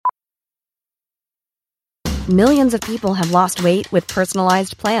Millions of people have lost weight with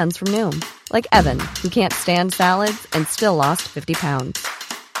personalized plans from Noom. Like Evan, who can't stand salads and still lost 50 pounds.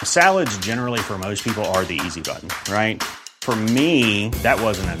 Salads generally for most people are the easy button, right? For me, that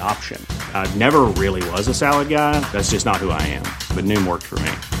wasn't an option. I never really was a salad guy. That's just not who I am. But Noom worked for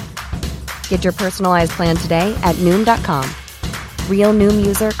me. Get your personalized plan today at Noom.com. Real Noom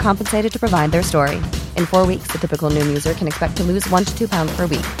user compensated to provide their story. In 4 weeks, the typical Noom user can expect to lose 1 to 2 pounds per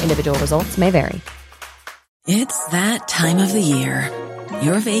week. Individual results may vary. It's that time of the year.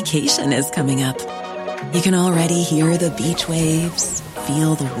 Your vacation is coming up. You can already hear the beach waves,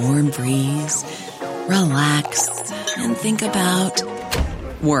 feel the warm breeze, relax, and think about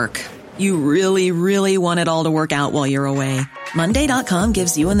work. You really, really want it all to work out while you're away. Monday.com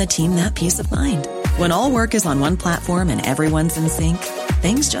gives you and the team that peace of mind. When all work is on one platform and everyone's in sync,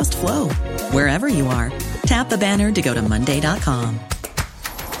 things just flow. Wherever you are, tap the banner to go to Monday.com.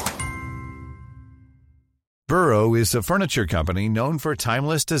 Burrow is a furniture company known for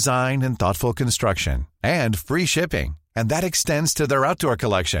timeless design and thoughtful construction, and free shipping, and that extends to their outdoor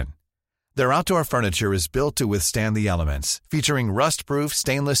collection. Their outdoor furniture is built to withstand the elements, featuring rust-proof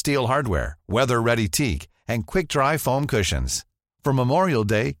stainless steel hardware, weather-ready teak, and quick-dry foam cushions. For Memorial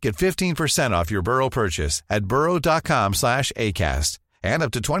Day, get 15% off your Burrow purchase at burrow.com/ACAST, and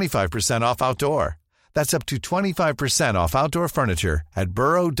up to 25% off outdoor. That's up to 25% off outdoor furniture at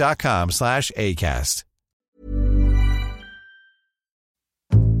burrow.com/ACAST.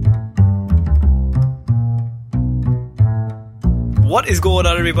 What is going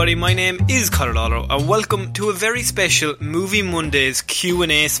on, everybody? My name is Conor Lawler, and welcome to a very special Movie Mondays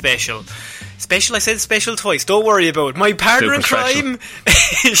Q&A special. Special? I said special twice. Don't worry about it. My partner in crime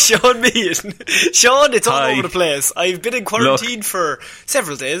is Sean Meehan. Sean, it's all over the place. I've been in quarantine for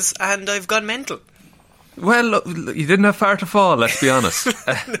several days, and I've gone mental. Well, look, you didn't have far to fall, let's be honest.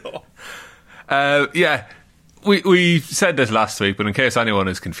 No. Yeah, we said this last week, but in case anyone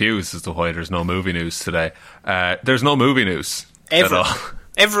is confused as to why there's no movie news today, there's no movie news.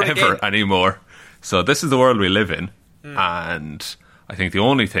 Ever anymore. So this is the world we live in, and I think the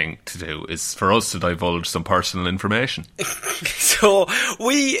only thing to do is for us to divulge some personal information. So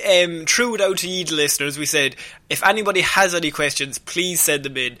we threw it out to you, the listeners. We said, if anybody has any questions, please send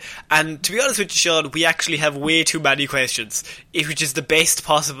them in. And to be honest with you, Sean, we actually have way too many questions, which is the best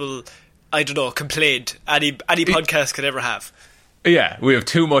possible, complaint any podcast could ever have. Yeah, we have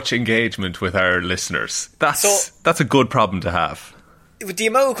too much engagement with our listeners. That's a good problem to have. With the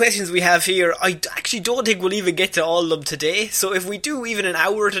amount of questions we have here, I actually don't think we'll even get to all of them today. So if we do even an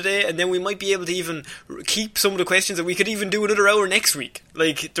hour today, and then we might be able to even keep some of the questions, and we could even do another hour next week.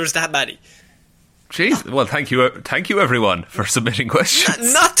 Like, there's that many. Jeez, well, thank you everyone for submitting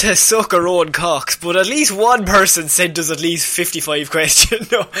questions. Not to suck our own cocks, but at least one person sent us at least 55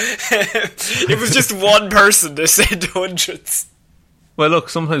 questions. No, it was just one person that sent hundreds. Well, look,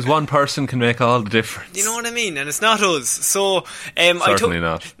 sometimes one person can make all the difference. You know what I mean? And it's not us. So, certainly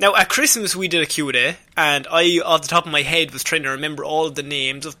not. Now, at Christmas we did a Q&A, and I, off the top of my head, was trying to remember all of the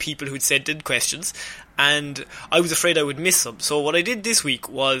names of people who'd sent in questions, and I was afraid I would miss some. So what I did this week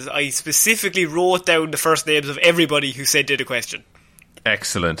was I specifically wrote down the first names of everybody who sent in a question.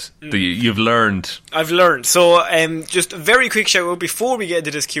 Excellent. You've learned. I've learned. So, just a very quick shout out before we get into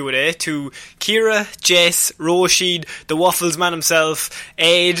this Q&A to Kira, Jess, Roisin, the Waffles man himself,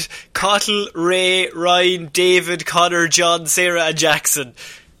 Ed, Cottle, Ray, Ryan, David, Connor, John, Sarah and Jackson.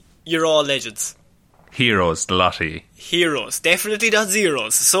 You're all legends. Heroes, the lot of you. Heroes, definitely not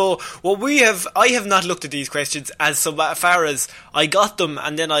zeros. So what I have not looked at these questions as so far as I got them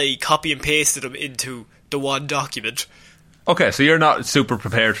and then I copy and pasted them into the one document. Okay, so you're not super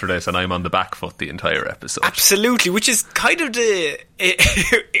prepared for this, and I'm on the back foot the entire episode. Absolutely, which is kind of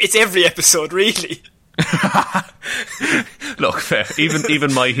it's every episode, really. Look, fair.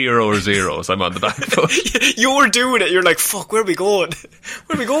 Even my hero or zeros, I'm on the back foot. You were doing it. You're like, fuck, where are we going?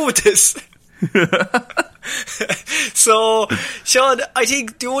 Where are we going with this? So, Sean, I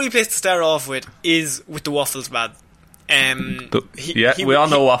think the only place to start off with is with the Waffles man. We all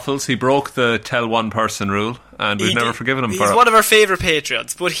know Waffles. He broke the tell one person rule, and we've never forgiven him for it. He's one of our favourite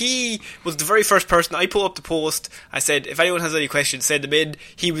Patreons, but he was the very first person. I put up the post. I said, if anyone has any questions, send them in.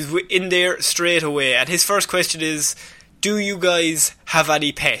 He was in there straight away, and his first question is, do you guys have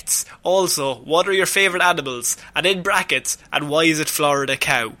any pets? Also, what are your favourite animals? And in brackets, and why is it Florida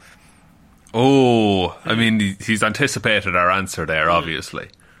cow? Oh, I mean, he's anticipated our answer there, obviously.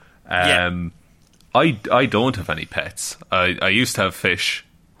 Yeah. I don't have any pets. I used to have fish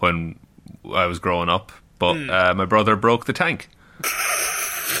when I was growing up, but my brother broke the tank.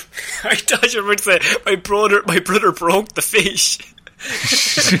 I thought you were going to say my brother broke the fish.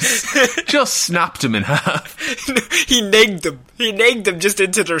 just snapped him in half. He nagged them. He nagged them just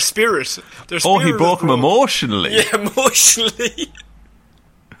into their spirit. Oh, he broke him emotionally. Yeah, emotionally.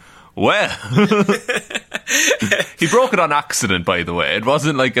 Well, he broke it on accident, by the way. It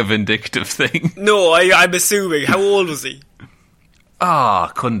wasn't like a vindictive thing. No, I'm assuming. How old was he?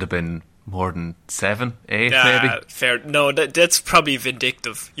 Couldn't have been more than 7, 8, maybe. Fair. No, that's probably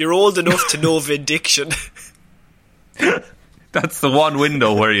vindictive. You're old enough to know vindiction. That's the one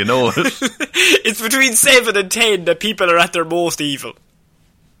window where you know it. It's between 7 and 10 that people are at their most evil.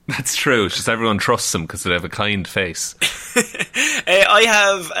 That's true. It's just everyone trusts them because they have a kind face. I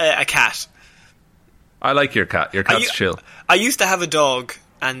have a cat. I like your cat. Your cat's chill. I used to have a dog,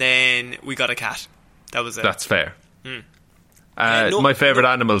 and then we got a cat. That was it. That's fair. My favourite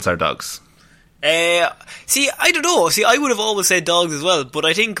animals are dogs. See, I don't know. See, I would have always said dogs as well, but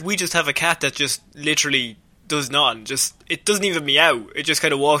I think we just have a cat that just literally does none. It doesn't even meow. It just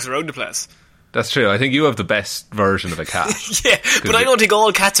kind of walks around the place. That's true. I think you have the best version of a cat. Yeah, but I don't think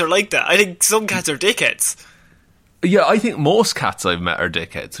all cats are like that. I think some cats are dickheads. Yeah, I think most cats I've met are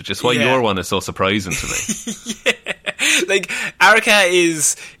dickheads, which is why your one is so surprising to me. Yeah. Like, our cat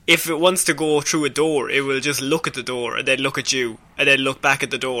is, if it wants to go through a door, it will just look at the door and then look at you and then look back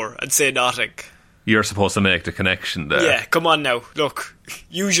at the door and say nothing. You're supposed to make the connection there. Yeah, come on now. Look,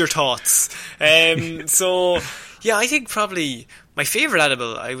 use your thoughts. So, yeah, I think probably my favourite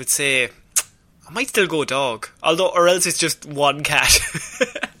animal, I would say, I might still go dog. Or else it's just one cat.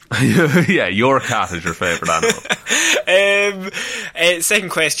 Yeah, your cat is your favourite animal. Second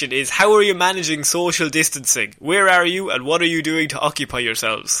question is, how are you managing social distancing? Where are you and what are you doing to occupy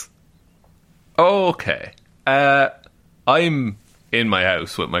yourselves? Okay. I'm in my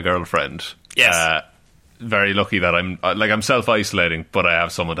house with my girlfriend. Yes. Very lucky that I'm self-isolating, but I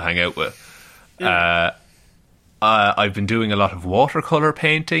have someone to hang out with. I've been doing a lot of watercolour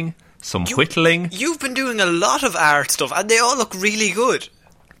painting, some whittling. You've been doing a lot of art stuff, and they all look really good.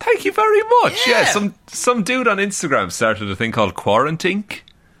 Thank you very much. Yeah, some dude on Instagram started a thing called Quarantink.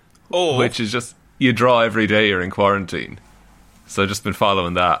 Oh. Which is just, you draw every day you're in quarantine. So I've just been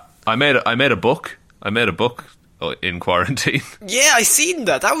following that. I made a book. I made a book in quarantine. Yeah, I seen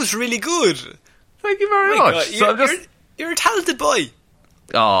that. That was really good. Thank you very much. You're a talented boy.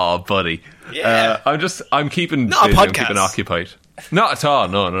 Oh, buddy. Yeah. I'm keeping not busy, a podcast. I'm keeping occupied. Not at all.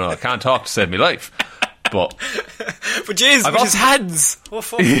 No. I can't talk to save me life. But James, with his hands. Oh,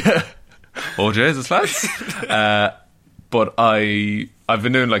 fuck. Yeah. Oh, Jesus, lads. But I've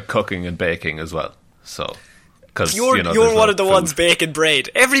been doing like cooking and baking as well. So, because you're one of the ones baking bread.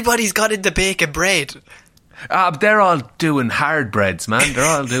 Everybody's got into baking bread. They're all doing hard breads, man. They're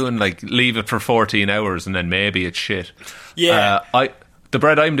all doing like leave it for 14 hours and then maybe it's shit. Yeah. The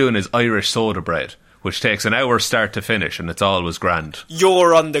bread I'm doing is Irish soda bread, which takes an hour start to finish, and it's always grand.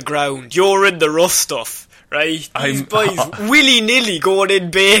 You're on the ground. You're in the rough stuff, right? These boys willy-nilly going in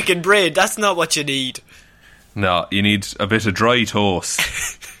baking bread. That's not what you need. No, you need a bit of dry toast.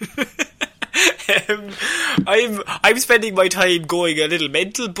 I'm spending my time going a little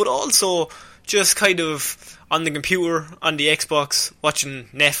mental, but also just kind of on the computer, on the Xbox, watching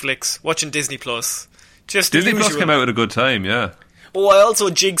Netflix, watching Disney Plus. Just Disney Plus came out at a good time, yeah. Oh, I also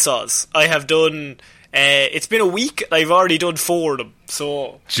jigsaws. I have done. It's been a week. I've already done 4 of them.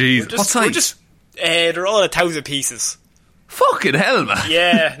 So, jeez, what size? They're all 1,000 pieces. Fucking hell, man!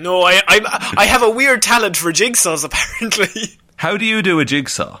 Yeah, no, I have a weird talent for jigsaws. Apparently. How do you do a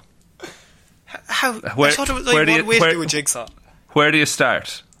jigsaw? I thought it was like one way to do a jigsaw. Where do you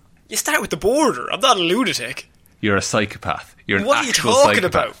start? You start with the border. I'm not a lunatic. You're a psychopath. You're an what are you actual talking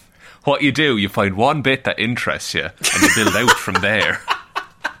psychopath. about? What you do, you find one bit that interests you, and you build out from there.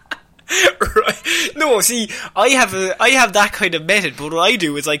 Right. No, see, I have that kind of method, but what I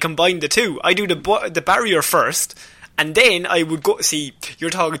do is I combine the two. I do the barrier first, and then I would go. See,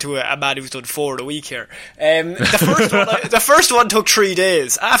 you're talking to a man who's done 4 in a week here. The first one took 3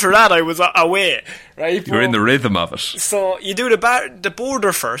 days. After that, I was away. Right, you're in the rhythm of it. So you do the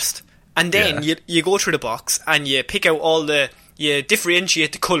border first, and then you go through the box and you pick out you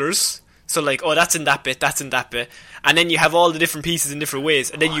differentiate the colours. So like, oh, that's in that bit, that's in that bit. And then you have all the different pieces in different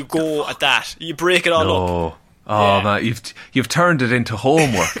ways. And then you go at that. You break it all up. Oh, man, you've turned it into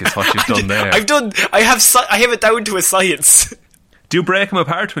homework is what you've done there. I have it down to a science. Do you break them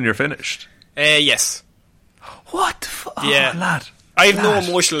apart when you're finished? Yes. What the fuck? Yeah. Oh, lad. I have no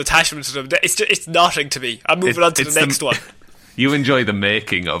emotional attachment to them. It's nothing to me. I'm moving on to the next one. You enjoy the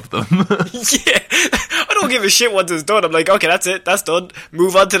making of them. Yeah. I don't give a shit once it's done. I'm like, okay, that's it. That's done.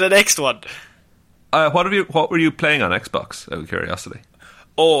 Move on to the next one. What were you playing on Xbox, out of curiosity?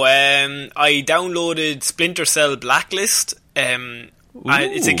 Oh, I downloaded Splinter Cell Blacklist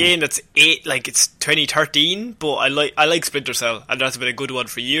It's a game that's it's 2013, but I like Splinter Cell, and that's been a good one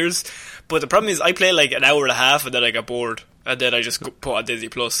for years. But the problem is, I play like an hour and a half, and then I get bored, and then I just put on Disney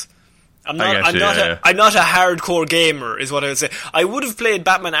Plus. I'm not a hardcore gamer, is what I would say. I would have played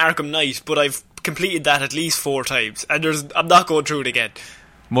Batman Arkham Knight, but I've completed that at least 4 times, and I'm not going through it again.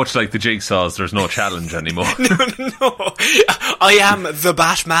 Much like the Jigsaws, there's no challenge anymore. No, I am the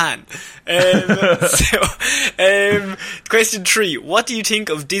Batman. Question 3. What do you think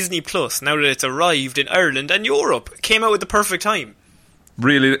of Disney Plus now that it's arrived in Ireland and Europe? Came out at the perfect time.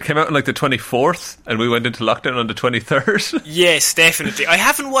 Really? It came out on like the 24th, and we went into lockdown on the 23rd? Yes, definitely. I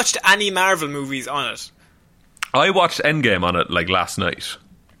haven't watched any Marvel movies on it. I watched Endgame on it like last night.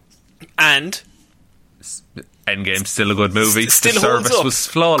 And? Endgame's still a good movie. Still the service up. Was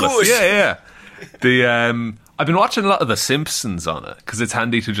flawless. Good. Yeah. I've been watching a lot of The Simpsons on it because it's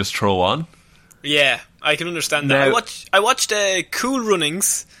handy to just throw on. Yeah, I can understand that. Now, I watched Cool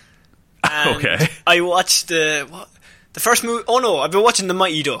Runnings. And okay. I watched the first movie. Oh no, I've been watching the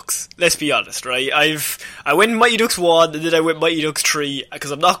Mighty Ducks. Let's be honest, right? I went Mighty Ducks 1, and then I went Mighty Ducks 3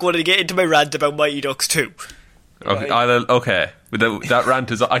 because I'm not going to get into my rant about Mighty Ducks 2. Okay, right? okay. That rant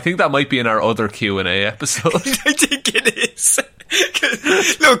is. I think that might be in our other Q&A episode. I think it is.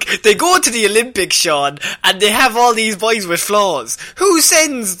 Look, they go to the Olympics, Sean, and they have all these boys with flaws. Who's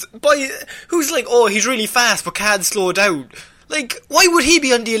like, oh, he's really fast but can't slow down? Like, why would he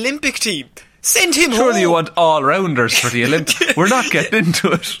be on the Olympic team? Send him home. Surely you want all-rounders for the Olympics. We're not getting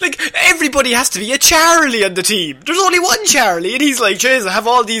into it. Like, everybody has to be a Charlie on the team. There's only one Charlie, and he's like, jeez, I have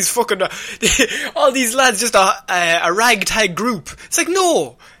all these fucking, all these lads, just a ragtag group. It's like,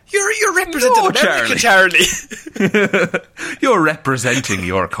 no, you're representing America, Charlie. You're representing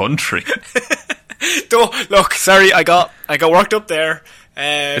your country. Look, sorry, I got worked up there.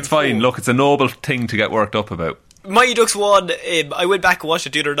 It's fine. Look, it's a noble thing to get worked up about. Mighty Ducks 1, I went back and watched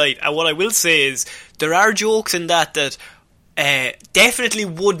it the other night, and what I will say is there are jokes in that definitely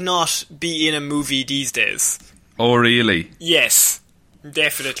would not be in a movie these days. Oh, really? Yes,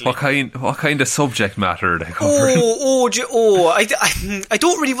 definitely. What kind of subject matter are they covering? I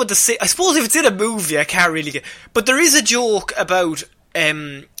don't really want to say. I suppose if it's in a movie, I can't really get. But there is a joke about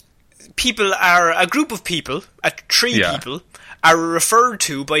a group of people, people, are referred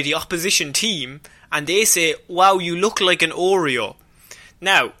to by the opposition team. And they say, wow, you look like an Oreo.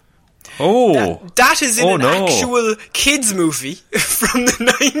 Now, that is in an actual kids movie from the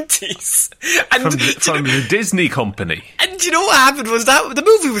 90s. And from the Disney company. And you know what happened was that the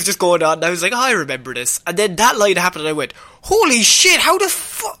movie was just going on, and I was like, oh, I remember this. And then that line happened, and I went, holy shit, how the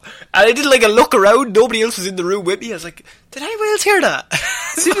fuck? And I did like a look around, nobody else was in the room with me. I was like, did anyone else hear that?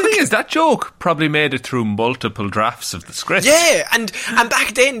 See, the thing is, that joke probably made it through multiple drafts of the script. Yeah, and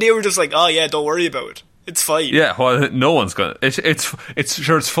back then they were just like, oh yeah, don't worry about it. It's fine. Yeah, well, no one's gonna. It's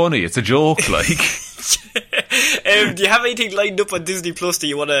sure it's funny. It's a joke, like. Do you have anything lined up on Disney Plus that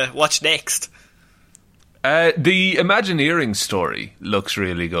you want to watch next? The Imagineering story looks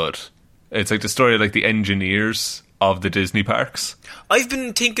really good. It's like the story of like the engineers of the Disney parks. I've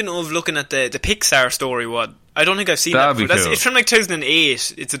been thinking of looking at the Pixar story one. I don't think I've seen That'd that before. Cool. It's from like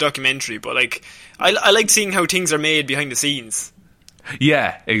 2008. It's a documentary, but like I like seeing how things are made behind the scenes.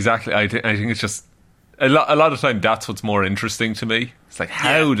 Yeah, exactly. I think it's just a lot of time that's what's more interesting to me. It's like,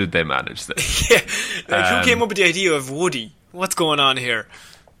 how did they manage this? Yeah, like, who came up with the idea of Woody? What's going on here?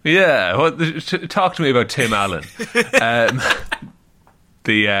 Yeah, talk to me about Tim Allen. I've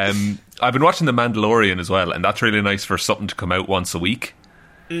been watching The Mandalorian as well, and that's really nice for something to come out once a week.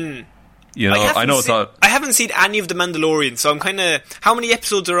 You know, I haven't seen any of The Mandalorian, so I'm kind of. How many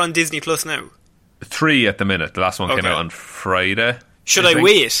episodes are on Disney Plus now? 3 at the minute. The last one came out on Friday. Should I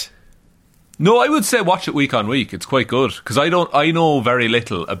wait? No, I would say watch it week on week. It's quite good because I know very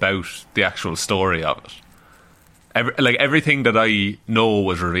little about the actual story of it. Everything that I know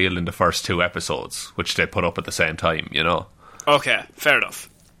was revealed in the first 2 episodes, which they put up at the same time. You know. Okay, fair enough.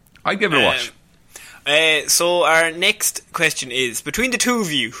 I'd give it a watch. So our next question is: between the two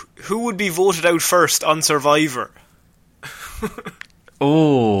of you, who would be voted out first on Survivor?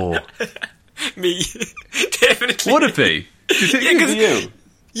 Oh, me, definitely. Would it be? Do you think it'd be you?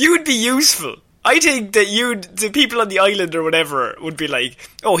 You would be useful. I think that the people on the island or whatever would be like,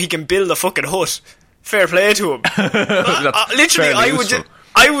 oh, he can build a fucking hut. Fair play to him. Literally,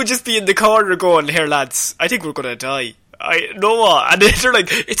 I would just be in the corner going, here lads, I think we're going to die. I know what? And they're like,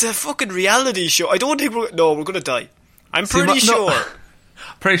 it's a fucking reality show. I don't think we're going to die. I'm pretty sure.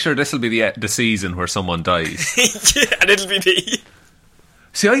 Pretty sure this will be the season where someone dies. Yeah, and it'll be me.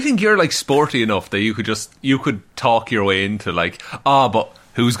 See, I think you're like sporty enough that you could talk your way into like, but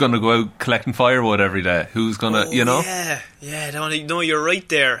Who's going to go out collecting firewood every day? Who's going to, you know? No, you're right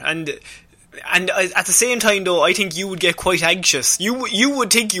there. And at the same time, though, I think you would get quite anxious. You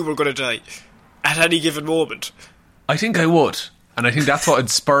would think you were going to die at any given moment. I think I would. And I think that's what would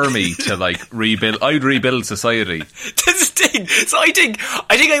spur me to, like, rebuild. I'd rebuild society. That's the thing. So I think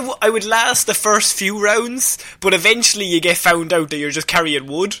I would last the first few rounds, but eventually you get found out that you're just carrying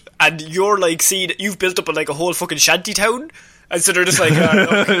wood, and you're, like, you've built up, like, a whole fucking shanty town. And so they're just like,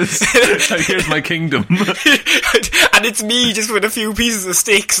 here's my kingdom. And it's me just with a few pieces of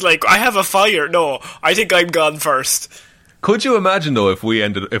sticks, like, I have a fire. No, I think I'm gone first. Could you imagine, though, if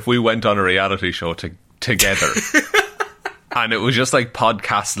we went on a reality show together and it was just like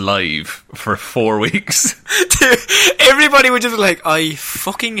podcast live for 4 weeks? Everybody would just be like, I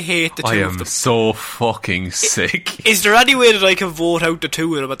fucking hate the two of them. I am so fucking sick. Is there any way that I can vote out the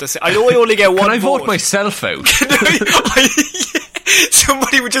two of them at the same? I know I only get one vote. Can I vote myself out?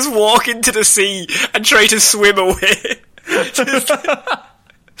 Somebody would just walk into the sea and try to swim away.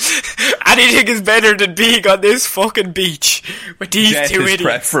 Anything is better than being on this fucking beach with these Death two is idiots.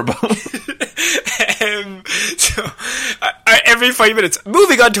 preferable. Every 5 minutes.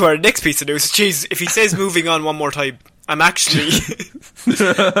 Moving on to our next piece of news. Jeez, if he says moving on one more time, I'm actually...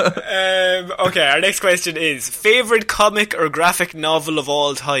 okay, our next question is, favourite comic or graphic novel of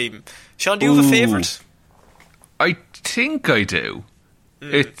all time? Sean, do you have a favourite? I think I do.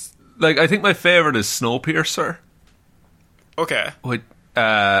 It's like, I think my favourite is Snowpiercer. Okay. With,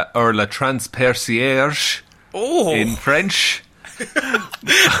 or La Transpercierge in French.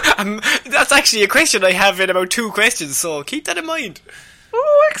 That's actually a question I have in about 2 questions, so keep that in mind.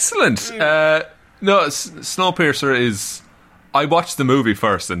 Oh, excellent. No, Snowpiercer is... I watched the movie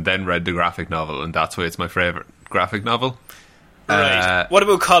first and then read the graphic novel, and that's why it's my favourite graphic novel. Right. What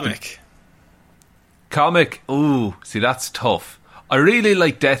about comic? Comic, ooh, see, that's tough. I really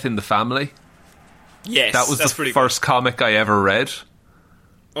like Death in the Family. Yes, that was the first comic I ever read.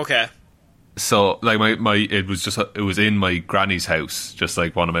 Okay. So, like, it was in my granny's house, just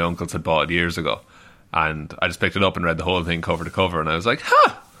like one of my uncles had bought it years ago. And I just picked it up and read the whole thing cover to cover, and I was like,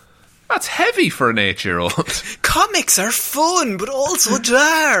 that's heavy for an 8-year-old. Comics are fun, but also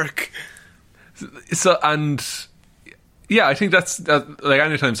dark. So, and... yeah, I think that's like,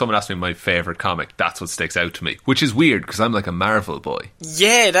 anytime someone asks me my favourite comic, that's what sticks out to me, which is weird because I'm like a Marvel boy.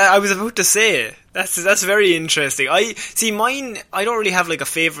 Yeah, I was about to say that's very interesting. Mine. I don't really have like a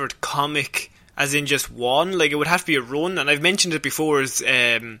favourite comic, as in just one. Like, it would have to be a run, and I've mentioned it before. It's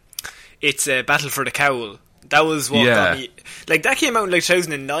Battle for the Cowl. That was what got me. Like, that came out in like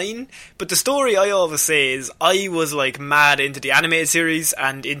 2009. But the story I always say is I was like mad into the animated series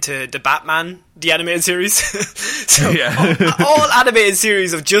and into the Batman, the animated series. So all animated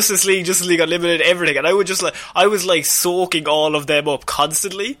series of Justice League Unlimited, everything, and I was like soaking all of them up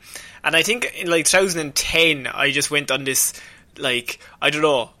constantly. And I think in like 2010, I just went on this. Like, I don't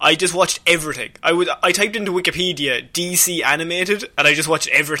know, I just watched everything. I typed into Wikipedia DC animated, and I just watched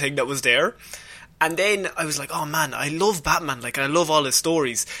everything that was there. And then I was like, oh man, I love Batman, like, I love all his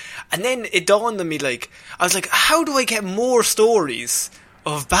stories. And then it dawned on me, like, I was like, how do I get more stories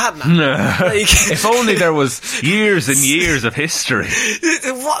of Batman? Like, if only there was years and years of history.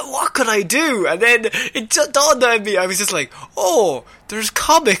 What could I do? And then it dawned on me, I was just like, oh, there's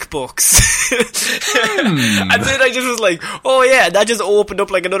comic books. And then I just was like, oh yeah, that just opened up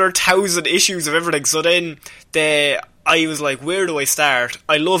like another 1,000 issues of everything. So then I was like, where do I start?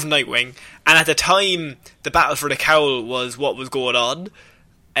 I love Nightwing. And at the time, the Battle for the Cowl was what was going on.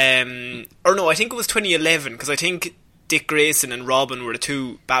 Or no, I think it was 2011, because I think Dick Grayson and Robin were the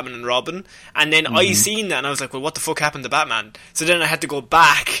two, Batman and Robin. And then I seen that, and I was like, well, what the fuck happened to Batman? So then I had to go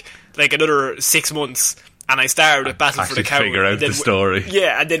back, like, another 6 months, and I started with Battle for the Cowl. Figure out the story.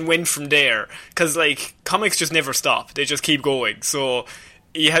 Yeah, and then went from there. Because, like, comics just never stop. They just keep going. So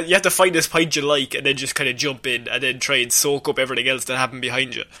you have to find this point you like, and then just kind of jump in, and then try and soak up everything else that happened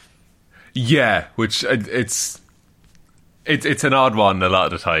behind you. Yeah, which it's an odd one a lot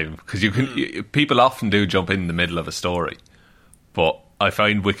of the time, because people often do jump in the middle of a story, but I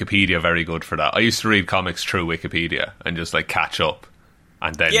find Wikipedia very good for that. I used to read comics through Wikipedia and just like catch up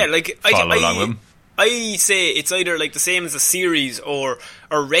and then follow along with them. I say it's either like the same as a series or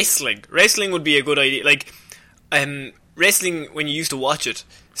wrestling. Wrestling would be a good idea. Like, wrestling, when you used to watch it,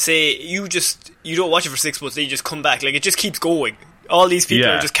 say you don't watch it for 6 months, then you just come back. Like, it just keeps going. All these people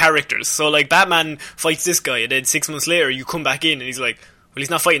are just characters. So, like, Batman fights this guy, and then 6 months later, you come back in, and he's like, well, he's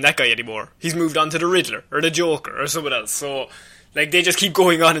not fighting that guy anymore. He's moved on to the Riddler, or the Joker, or someone else. So, like, they just keep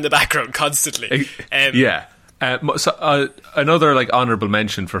going on in the background constantly. Another, like, honourable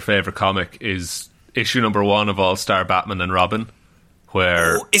mention for favourite comic is issue number 1 of All-Star Batman and Robin,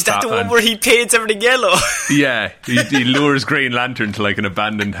 where is that the Batman, one where he paints everything yellow? Yeah, he lures Green Lantern to like an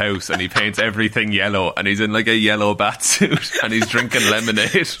abandoned house and he paints everything yellow and he's in like a yellow bat suit and he's drinking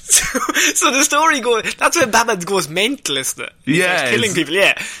lemonade. So the story goes, that's when Batman goes mental, isn't it? He starts killing people,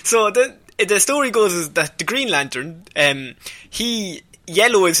 yeah. So the story goes is that the Green Lantern,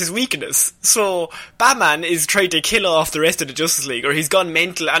 yellow is his weakness. So Batman is trying to kill off the rest of the Justice League, or he's gone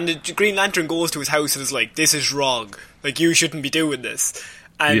mental, and the Green Lantern goes to his house and is like, this is wrong. Like, you shouldn't be doing this.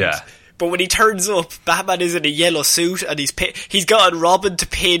 And, but when he turns up, Batman is in a yellow suit, and he's gotten Robin to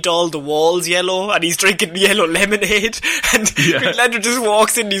paint all the walls yellow, and he's drinking yellow lemonade, and Green Lantern just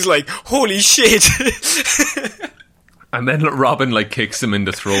walks in and he's like, holy shit. And then Robin like kicks him in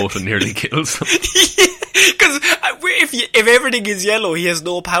the throat and nearly kills him. Because if everything is yellow, he has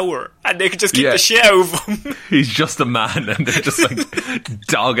no power, and they could just kick the shit out of him. He's just a man, and they're just like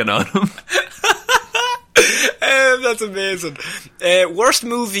dogging on him. That's amazing. Worst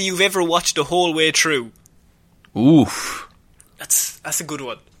movie you've ever watched the whole way through? Oof, that's a good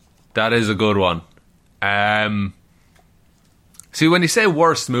one. That is a good one. See, when you say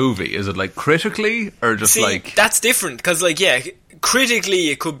worst movie, is it like critically or just like... that's different, because like, yeah, critically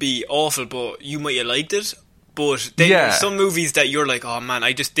it could be awful, but you might have liked it. But then there's some movies that you're like, oh man,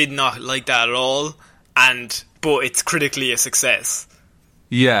 I just did not like that at all, but it's critically a success.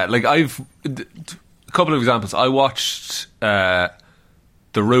 Yeah, like a couple of examples. I watched The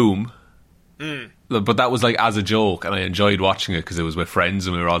Room, but that was like as a joke, and I enjoyed watching it because it was with friends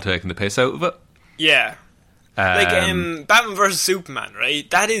and we were all taking the piss out of it. Yeah. Like Batman vs Superman, right?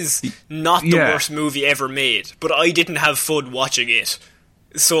 That is not the worst movie ever made, but I didn't have fun watching it.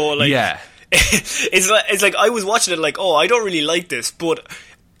 So like, it's like I was watching it like, oh, I don't really like this, but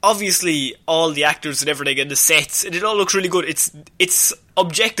obviously all the actors and everything and the sets, and it all looks really good. It's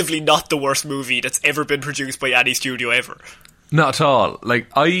objectively not the worst movie that's ever been produced by any studio ever. Not at all. Like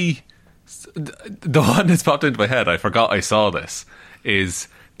the one that's popped into my head, I forgot I saw this, is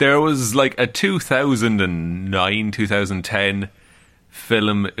there was like a 2009, 2010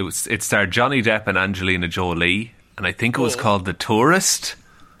 film. It starred Johnny Depp and Angelina Jolie, and I think it was called The Tourist.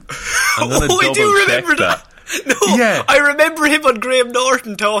 I'm gonna I do remember that. No, yeah. I remember him on Graham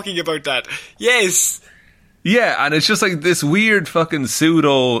Norton talking about that. Yes. Yeah, and it's just like this weird fucking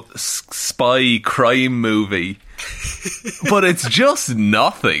pseudo spy crime movie, but it's just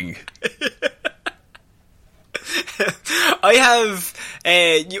nothing. I have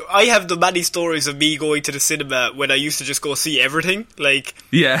the many stories of me going to the cinema when I used to just go see everything. Like,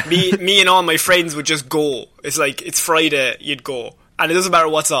 me and all my friends would just go. It's like, it's Friday, you'd go. And it doesn't matter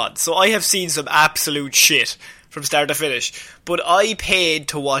what's on. So I have seen some absolute shit from start to finish. But I paid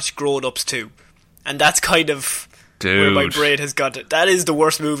to watch Grown Ups 2. And that's kind of where my brain has got it. That is the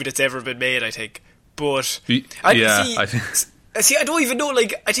worst movie that's ever been made, I think. But I don't even know,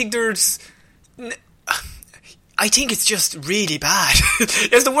 like, I think it's just really bad.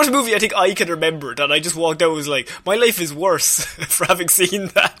 It's the worst movie I think I can remember, that I just walked out and was like, my life is worse for having seen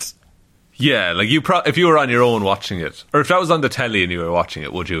that. Yeah, like if you were on your own watching it, or if that was on the telly and you were watching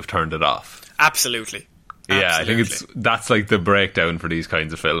it, would you have turned it off? Absolutely. Yeah, I think that's like the breakdown for these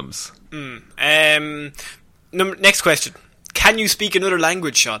kinds of films. Next question. Can you speak another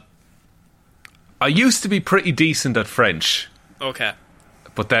language, Sean? I used to be pretty decent at French. Okay.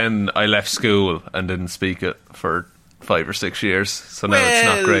 But then I left school and didn't speak it for 5 or 6 years, so now it's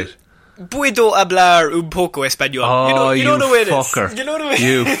not great. Puedo hablar un poco español. Oh, you know the way fucker. It is. You know the way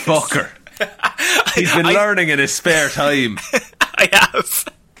you fucker. He's been learning in his spare time. I have.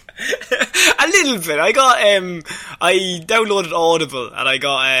 A little bit. I downloaded Audible and I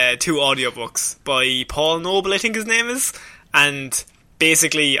got 2 audiobooks by Paul Noble, I think his name is. And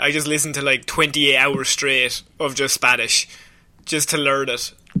basically I just listened to like 28 hours straight of just Spanish, just to learn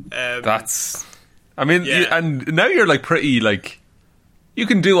it. And now you're like pretty, like, you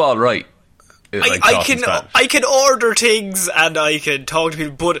can do all right. I can order things and I can talk to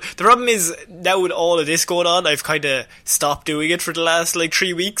people, but the problem is now with all of this going on, I've kind of stopped doing it for the last like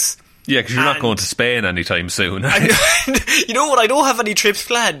 3 weeks. Yeah, because you're not going to Spain anytime soon. You know what? I don't have any trips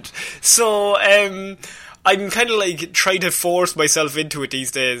planned, so I'm kind of like trying to force myself into it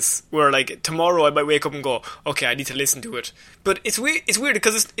these days. Where like tomorrow I might wake up and go, okay, I need to listen to it. But it's weird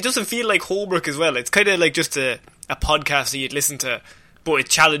because it doesn't feel like homework as well. It's kind of like just a podcast that you'd listen to, but it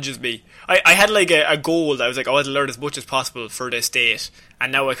challenges me. I had like a goal that I was like, I want to learn as much as possible for this date,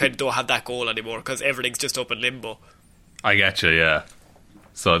 and now I kind of don't have that goal anymore because everything's just up in limbo. I get you, yeah.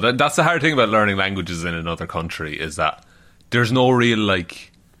 So that's the hard thing about learning languages in another country, is that there's no real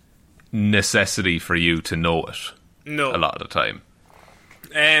like necessity for you to know it. No, a lot of the time.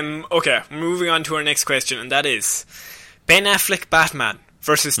 Okay, moving on to our next question, and that is, Ben Affleck Batman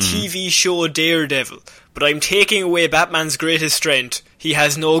versus TV show Daredevil, but I'm taking away Batman's greatest strength. He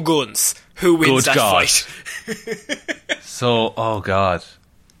has no guns. Who wins Good that God. fight? So, oh God.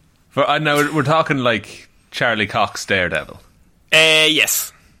 Now we're talking like Charlie Cox Daredevil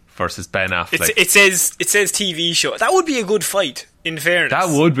Yes. versus Ben Affleck. It says TV show. That would be a good fight, in fairness. That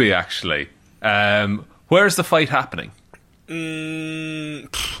would be, actually. Where's the fight happening?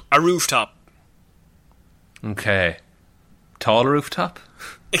 A rooftop. Okay. Tall rooftop?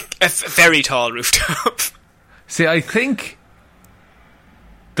 A very tall rooftop. See, I think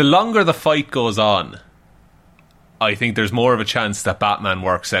the longer the fight goes on, I think there's more of a chance that Batman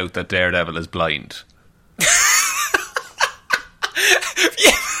works out that Daredevil is blind.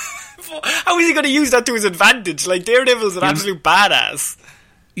 How is he going to use that to his advantage? Like, Daredevil's an absolute badass.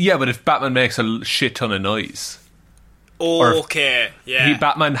 Yeah, but if Batman makes a shit ton of noise... Okay, yeah.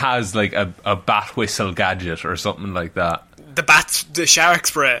 Batman has like a bat whistle gadget or something like that. The shark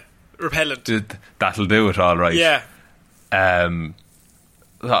spray repellent. That'll do it, all right. Yeah.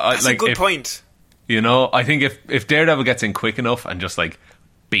 That's a good point. You know, I think if Daredevil gets in quick enough and just like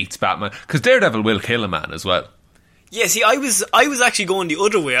beats Batman, because Daredevil will kill a man as well. Yeah, see, I was actually going the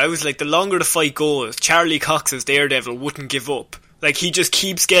other way. I was like, the longer the fight goes, Charlie Cox's Daredevil wouldn't give up. Like, he just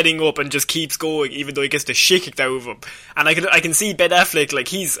keeps getting up and just keeps going, even though he gets the shit kicked out of him. And I can see Ben Affleck, like,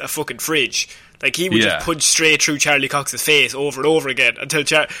 he's a fucking fridge. Like, he would just punch straight through Charlie Cox's face over and over again until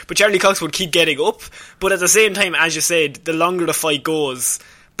but Charlie Cox would keep getting up. But at the same time, as you said, the longer the fight goes,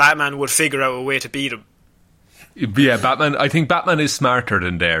 Batman would figure out a way to beat him. Yeah, I think Batman is smarter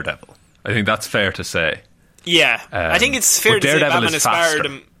than Daredevil. I think that's fair to say. Yeah, I think it's fair to say Batman is smarter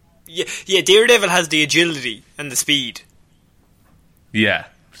than... Yeah, Daredevil has the agility and the speed. Yeah,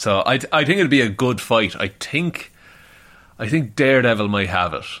 so I think it'd be a good fight. I think Daredevil might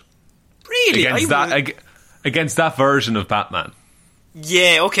have it. Really? Against that version of Batman.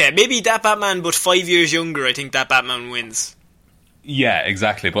 Yeah, okay. Maybe that Batman, but 5 years younger, I think that Batman wins. Yeah,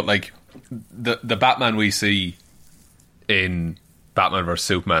 exactly. But like the Batman we see in Batman vs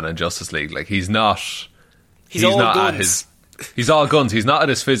Superman and Justice League, like he's all guns. He's all guns. He's not at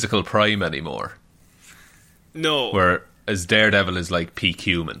his physical prime anymore. No. Whereas Daredevil is like peak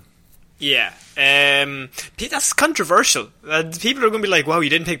human. Yeah. That's controversial. People are going to be like, wow, you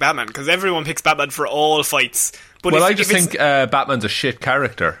didn't pick Batman, because everyone picks Batman for all fights. But I just think Batman's a shit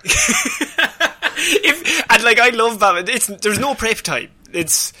character. I love Batman. There's no prep time.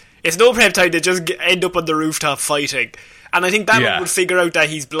 It's no prep time. They just end up on the rooftop fighting. And I think Batman would figure out that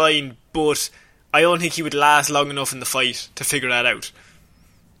he's blind, but I don't think he would last long enough in the fight to figure that out.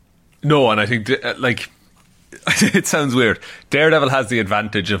 No, and I think it sounds weird. Daredevil has the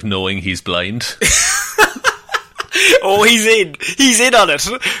advantage of knowing he's blind. Oh, he's in. He's in on it.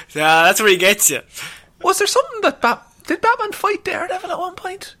 Yeah, that's where he gets you. Was there something that did Batman fight Daredevil at one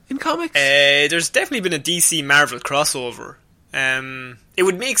point in comics? There's definitely been a DC Marvel crossover. It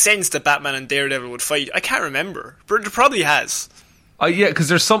would make sense that Batman and Daredevil would fight. I can't remember, but it probably has. Yeah, because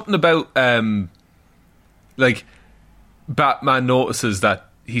there's something about like Batman notices that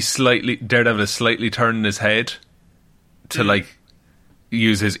Daredevil is slightly turning his head to like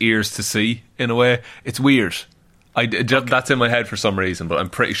use his ears to see in a way. It's weird. That's in my head for some reason, but I'm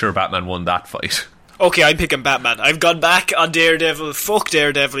pretty sure Batman won that fight. Okay, I'm picking Batman. I've gone back on Daredevil. Fuck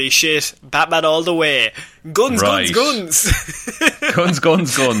Daredevil, shit. Batman all the way. Guns, right. guns. Guns,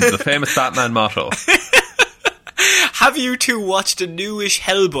 guns, guns. The famous Batman motto. Have you two watched the newish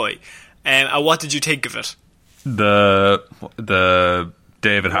Hellboy? And what did you think of it? The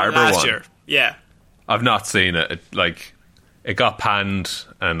David Harbour one? Last year, yeah. I've not seen it. It got panned,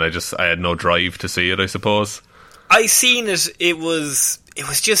 and I had no drive to see it, I suppose. I seen it. It was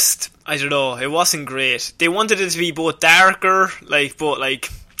just, I don't know, it wasn't great. They wanted it to be both darker, but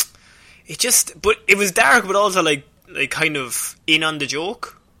it was dark, but also like kind of in on the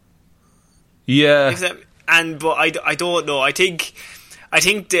joke. Yeah. But I don't know. I think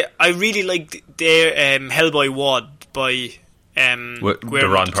I really liked their Hellboy 1 by the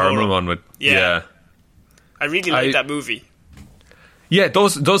Ron Perlman one with yeah. I really like that movie. Yeah,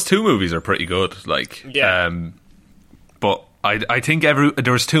 those two movies are pretty good. But I think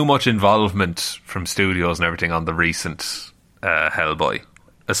there was too much involvement from studios and everything on the recent Hellboy.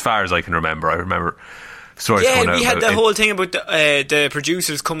 As far as I can remember, I remember stories coming out. Yeah, we had the whole thing about the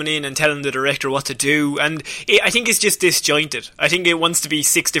producers coming in and telling the director what to do, and I think it's just disjointed. I think it wants to be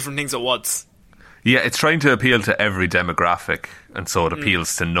 6 different things at once. Yeah, it's trying to appeal to every demographic, and so it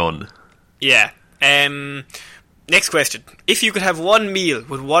appeals to none. Yeah. Next question. If you could have one meal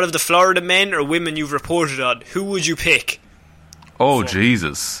with one of the Florida men or women you've reported on, who would you pick? Oh,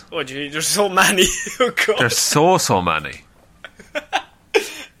 Jesus. Oh, gee, there's so many. Oh, God. There's so many.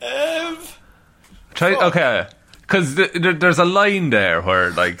 Okay, because there's a line there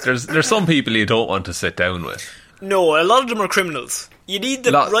where, like, there's some people you don't want to sit down with. No, a lot of them are criminals. You need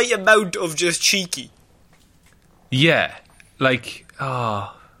the right amount of just cheeky. Yeah, like,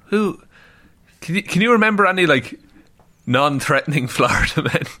 who... Can you remember any, like, non-threatening Florida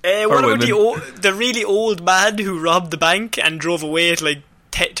men? What about the really old man who robbed the bank and drove away at, like,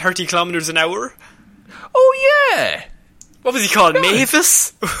 30 kilometres an hour? Oh, yeah! What was he called?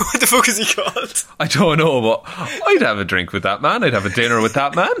 Mavis? What the fuck is he called? I don't know, but I'd have a drink with that man. I'd have a dinner with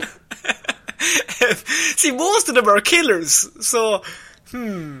that man. See, most of them are killers, so...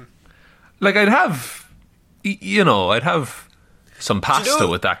 Like, I'd have... I'd have some pasta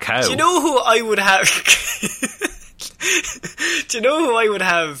with that cow. Do you know who I would have... Do you know who I would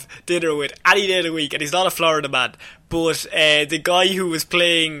have dinner with any day of the week? And he's not a Florida man, but the guy who was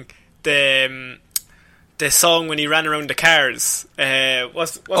playing the song when he ran around the cars.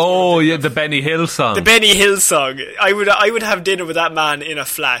 The Benny Hill song. The Benny Hill song. I would have dinner with that man in a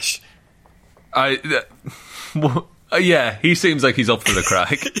flash. Yeah, he seems like he's up for the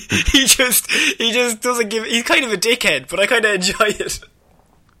crack. he just doesn't give. He's kind of a dickhead, but I kind of enjoy it.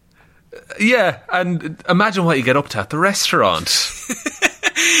 Yeah, and imagine what you get up to at the restaurant.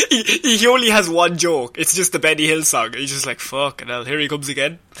 he only has one joke. It's just the Benny Hill song. He's just like, fucking hell, here he comes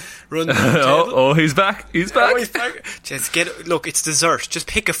again. Run the table. He's back. He's back. Just look, it's dessert. Just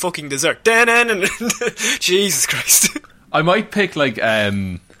pick a fucking dessert. Jesus Christ. I might pick, like,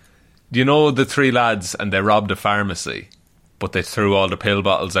 the three lads and they robbed a pharmacy, but they threw all the pill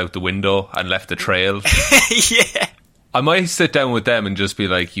bottles out the window and left a trail. Yeah. I might sit down with them and just be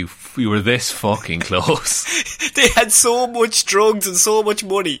like, you were this fucking close. They had so much drugs and so much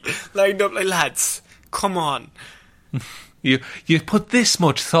money lined up. Like, lads, come on. You put this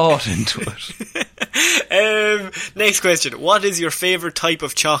much thought into it. Next question. What is your favourite type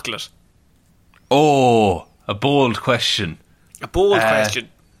of chocolate? Oh, a bold question. A bold question.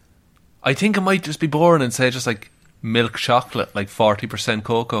 I think I might just be boring and say just like milk chocolate, like 40%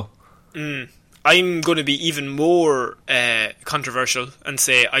 cocoa. I'm going to be even more controversial and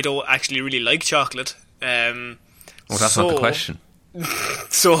say I don't actually really like chocolate. That's not the question.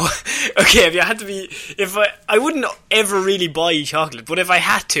 So, okay, if you had to be... I wouldn't ever really buy chocolate, but if I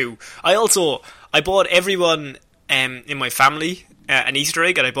had to, I bought everyone in my family an Easter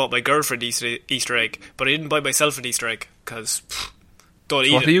egg, and I bought my girlfriend Easter egg, but I didn't buy myself an Easter egg, because... Don't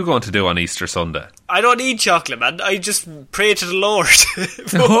eat What it. are you going to do on Easter Sunday? I don't eat chocolate, man. I just pray to the Lord.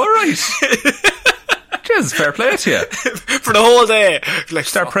 Alright. Jeez, fair play to you. For the whole day. Like,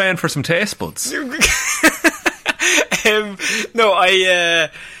 start praying for some taste buds. No, I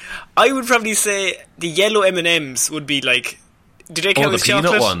would probably say the yellow M&Ms would be like... Do they count as chocolate? The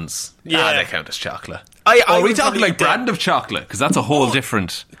peanut ones? Yeah, they count as chocolate. Are we talking like brand of chocolate? Because that's a whole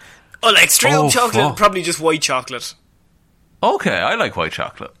different... Oh, like straight up chocolate, probably just white chocolate. Okay, I like white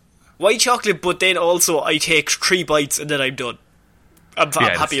chocolate. White chocolate, but then also I take 3 bites and then I'm done. I'm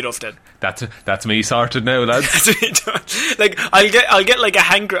happy enough then. That's me sorted now, lads. Like I'll get like a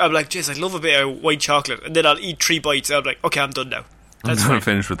hanker. I'm like, jeez, I love a bit of white chocolate, and then I'll eat 3 bites. And I'm like, okay, I'm done now. That's I'm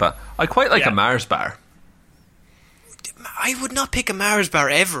finished with that. I quite like a Mars bar. I would not pick a Mars bar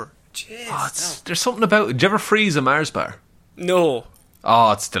ever. Jeez, there's something about it. Did you ever freeze a Mars bar? No.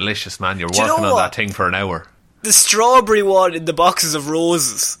 Oh, it's delicious, man. You're working on that thing for an hour. The strawberry one in the boxes of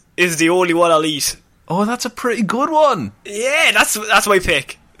roses is the only one I'll eat. Oh, that's a pretty good one. Yeah, that's my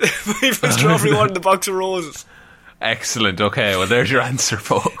pick. My strawberry one in the box of roses. Excellent. Okay, well, there's your answer,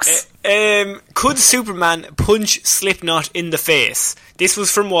 folks. Could Superman punch Slipknot in the face? This was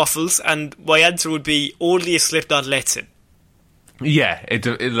from Waffles, and my answer would be only if Slipknot lets him. Yeah, it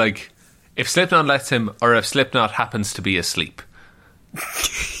like if Slipknot lets him, or if Slipknot happens to be asleep.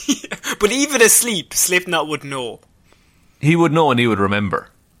 But even asleep, Slipknot would know. He would know and he would remember.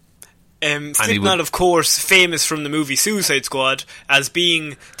 Slipknot, of course, famous from the movie Suicide Squad as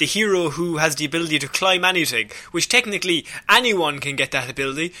being the hero who has the ability to climb anything, which technically anyone can get that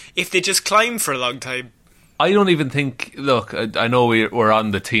ability if they just climb for a long time. I don't even think... Look, I know we're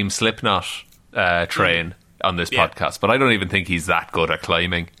on the Team Slipknot train on this podcast, but I don't even think he's that good at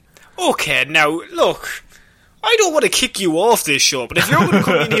climbing. Okay, now, look... I don't want to kick you off this show, but if you're going to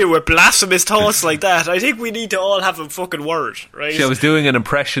come in here with blasphemous thoughts like that, I think we need to all have a fucking word, right? See, I was doing an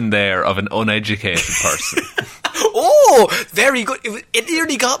impression there of an uneducated person. Oh, very good. It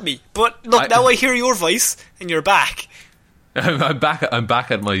nearly got me. But look, now I hear your voice, and you're back. I'm back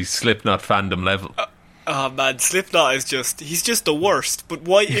at my Slipknot fandom level. Oh man, Slipknot is he's just the worst. But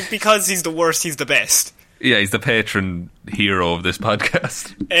why? Because he's the worst, he's the best. Yeah, he's the patron hero of this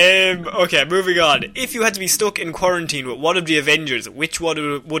podcast. Okay, moving on. If you had to be stuck in quarantine with one of the Avengers, which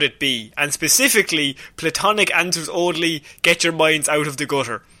one would it be? And specifically, platonic answers only, get your minds out of the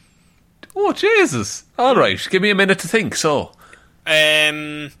gutter. Oh, Jesus. All right, give me a minute to think, so.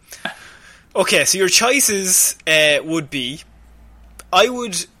 Okay, so your choices would be...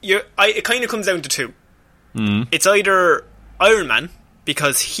 it kind of comes down to two. It's either Iron Man,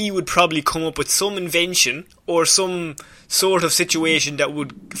 because he would probably come up with some invention or some sort of situation that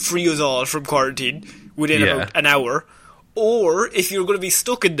would free us all from quarantine within about an hour. Or, if you're going to be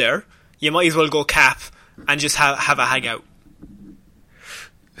stuck in there, you might as well go Cap and just have a hangout.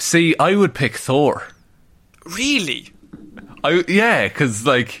 See, I would pick Thor. Really? Yeah, because,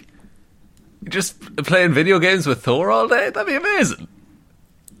 like, just playing video games with Thor all day, that'd be amazing.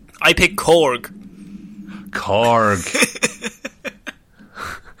 I pick Korg.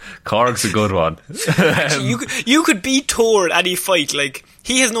 Korg's a good one. You could beat Thor at any fight. Like,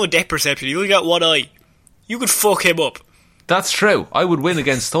 he has no depth perception. He only got one eye. You could fuck him up. That's true. I would win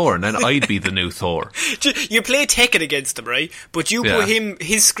against Thor, and then I'd be the new Thor. You play Tekken against him, right? But you put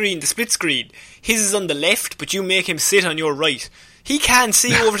his screen, the split screen. His is on the left, but you make him sit on your right. He can't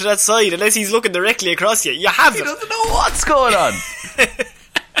see over to that side unless he's looking directly across you. You have He it. doesn't know what's going on.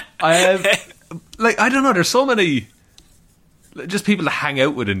 I don't know. There's so many. Just people to hang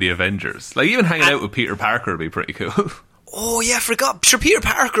out with in the Avengers. Like, even hanging out with Peter Parker would be pretty cool. Oh, yeah, I forgot. Sure, Peter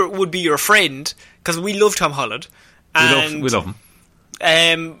Parker would be your friend, because we love Tom Holland. We love him.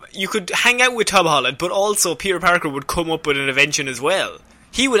 You could hang out with Tom Holland, but also Peter Parker would come up with an invention as well.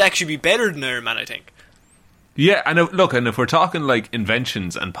 He would actually be better than Iron Man, I think. Yeah, and if we're talking, like,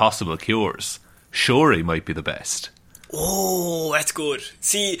 inventions and possible cures, Shuri might be the best. Oh, that's good.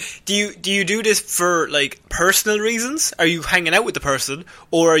 See, do you do this for, like, personal reasons? Are you hanging out with the person,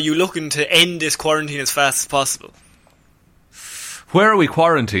 or are you looking to end this quarantine as fast as possible? Where are we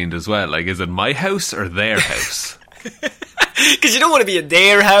quarantined as well? Like, is it my house or their house? Because you don't want to be in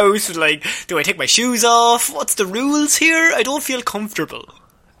their house. Like, do I take my shoes off? What's the rules here? I don't feel comfortable.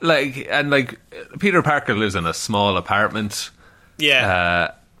 Like, Peter Parker lives in a small apartment.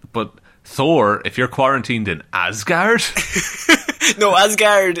 Yeah. But Thor, if you're quarantined in Asgard... No,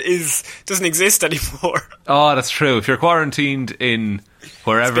 Asgard doesn't exist anymore. Oh, that's true. If you're quarantined in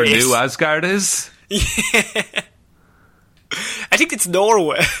wherever Space. New Asgard is... Yeah. I think it's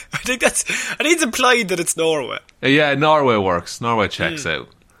Norway. I think it's implied that it's Norway. Yeah, Norway works. Norway checks out.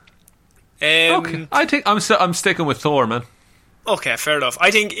 Okay. I think I'm sticking with Thor, man. Okay, fair enough.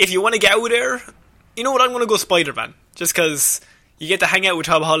 I think if you want to get out there, you know what, I'm going to go Spider-Man. Just because you get to hang out with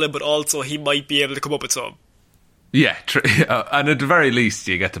Tom Holland, but also he might be able to come up with some. Yeah, and at the very least,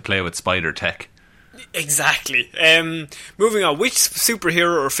 you get to play with spider tech. Exactly. Moving on, which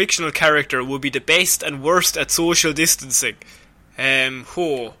superhero or fictional character would be the best and worst at social distancing?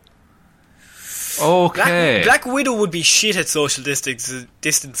 Okay. Black Widow would be shit at social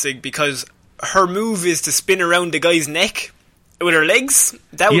distancing because her move is to spin around the guy's neck with her legs.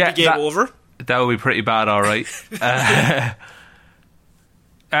 That would be game over. That would be pretty bad, alright.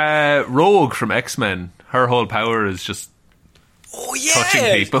 Rogue from X-Men, her whole power is just touching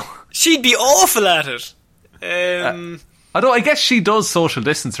people. She'd be awful at it. Although I guess she does social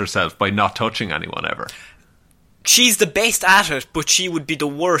distance herself by not touching anyone ever. She's the best at it, but she would be the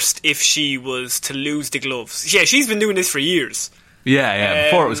worst if she was to lose the gloves. Yeah, she's been doing this for years. Yeah,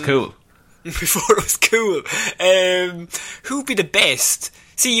 before it was cool. Before it was cool. Who'd be the best?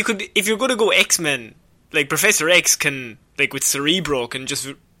 See, you could, if you're going to go X-Men, like Professor X can, like with Cerebro, can just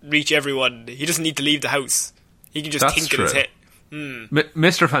reach everyone. He doesn't need to leave the house. He can just think in his head.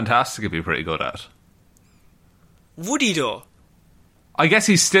 Mr. Fantastic would be pretty good at. Would he though? I guess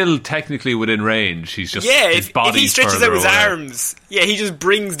he's still technically within range. He's just his body's if he stretches out his away. arms, he just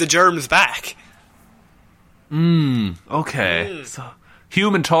brings the germs back. Okay. So,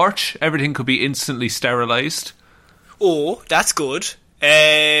 Human Torch, everything could be instantly sterilised. Oh, that's good.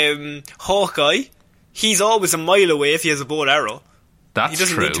 Hawkeye, he's always a mile away if he has a bow and arrow. That's he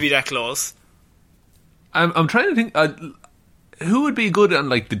doesn't true. need to be that close. I'm trying to think. Who would be good on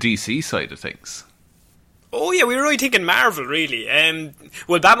like the DC side of things? Oh yeah, we were really thinking Marvel, really.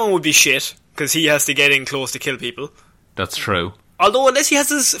 Well, Batman would be shit because he has to get in close to kill people. That's true. Although, unless he has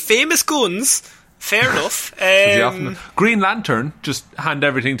his famous guns, fair enough. Green Lantern, just hand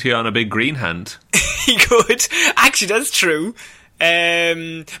everything to you on a big green hand. He could. Actually, that's true.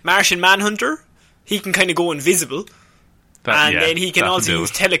 Martian Manhunter, he can kind of go invisible. Then he can also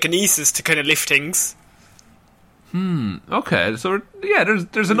use telekinesis to kind of lift things. Okay, so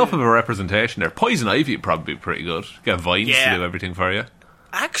there's enough of a representation there. Poison Ivy would probably be pretty good. Get Vines to do everything for you.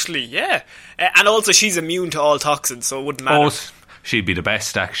 Actually, yeah. And also, she's immune to all toxins, so it wouldn't matter. Oh, she'd be the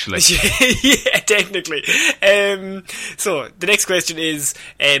best, actually. Yeah, technically. So, the next question is,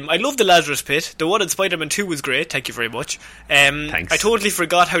 I love the Lazarus Pit. The one in Spider-Man 2 was great, thank you very much. Thanks. I totally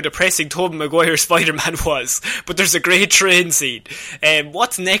forgot how depressing Tobey Maguire's Spider-Man was, but there's a great train scene.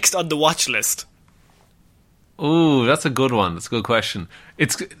 What's next on the watch list? Ooh, that's a good one. That's a good question.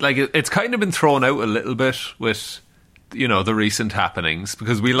 It's kind of been thrown out a little bit with, you know, the recent happenings,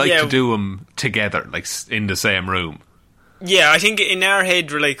 because we like to do them together, like in the same room. Yeah, I think in our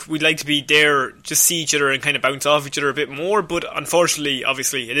head we'd like to be there, just see each other and kind of bounce off each other a bit more, but unfortunately,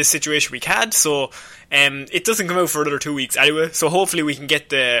 obviously, in this situation we can't, so it doesn't come out for another 2 weeks anyway, so hopefully we can get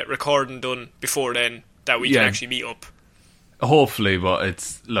the recording done before then, that we can actually meet up. Hopefully, but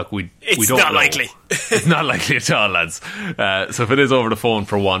it's we don't not know. likely. It's not likely at all, lads. So if it is over the phone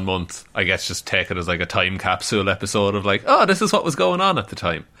for 1 month, I guess just take it as like a time capsule episode of like, oh, this is what was going on at the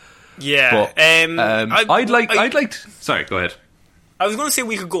time. Yeah. But, I'd like to, sorry, go ahead. I was going to say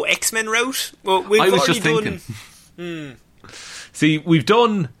we could go X-Men route. Well, I was just thinking. See, we've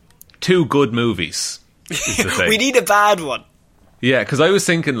done 2 good movies. Is the thing. We need a bad one. Yeah, because I was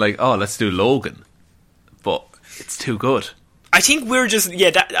thinking like, oh, let's do Logan, but it's too good. I think we're just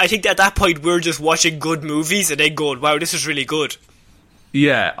I think at that point we're just watching good movies and then going, wow, this is really good.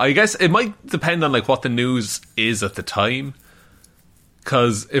 Yeah, I guess it might depend on like what the news is at the time.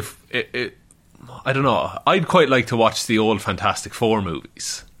 Because if I don't know, I'd quite like to watch the old Fantastic Four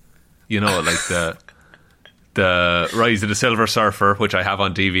movies. You know, like the Rise of the Silver Surfer, which I have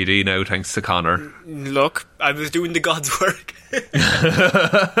on DVD now, thanks to Connor. Look, I was doing the God's work.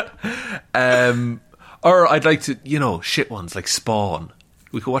 Or I'd like to, you know, shit ones like Spawn.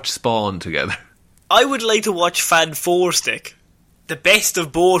 We could watch Spawn together. I would like to watch Fan Four Stick. The best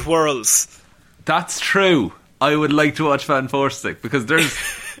of both worlds. That's true. I would like to watch Fan Four Stick, because there's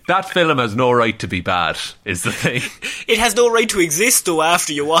that film has no right to be bad, is the thing. It has no right to exist, though,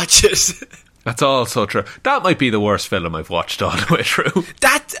 after you watch it. That's also true. That might be the worst film I've watched all the way through.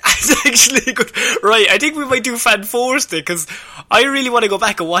 That's actually good. Right, I think we might do Fan Four Stick, because I really want to go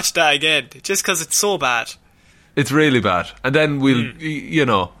back and watch that again, just because it's so bad. It's really bad. And then we'll, you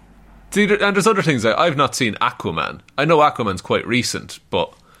know... See, and there's other things. I've not seen Aquaman. I know Aquaman's quite recent,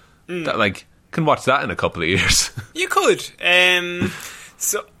 but that, like, can watch that in a couple of years. You could.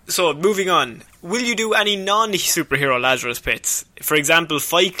 So moving on. Will you do any non-superhero Lazarus Pits? For example,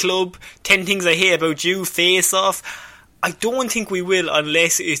 Fight Club, 10 Things I Hate About You, Face Off. I don't think we will,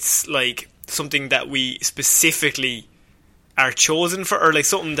 unless it's like something that we specifically are chosen for, or like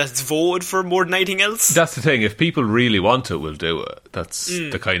something that's voted for more than anything else. That's the thing. If people really want it, we'll do it. That's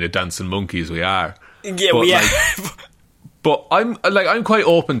the kind of dancing monkeys we are. Yeah, but, we are. But I'm quite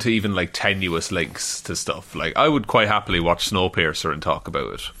open to even like tenuous links to stuff. Like, I would quite happily watch Snowpiercer and talk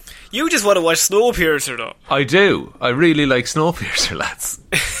about it. You just want to watch Snowpiercer, though. I do. I really like Snowpiercer, lads.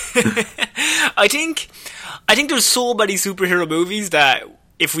 I think there's so many superhero movies that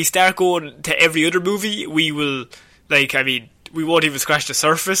if we start going to every other movie, we will, like, I mean, we won't even scratch the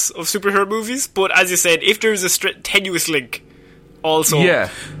surface of superhero movies. But as you said, if there's a tenuous link, also, yeah.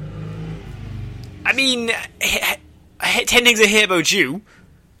 I mean, 10 Things I Hate About You.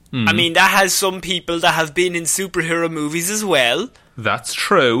 I mean, that has some people that have been in superhero movies as well. That's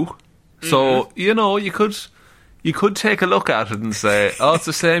true. So, you know, you could take a look at it and say, oh, it's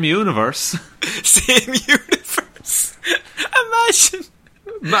the same universe. Same universe.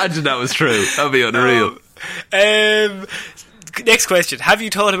 Imagine that was true. That'd be unreal. Next question. Have you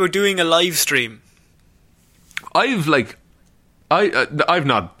thought about doing a live stream? I've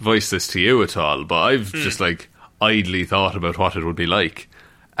not voiced this to you at all, but I've just like idly thought about what it would be like.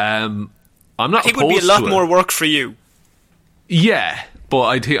 I'm not. I think it would be a lot more work for you. Yeah, but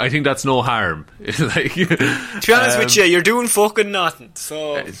I think that's no harm. Like, to be honest with you, you're doing fucking nothing.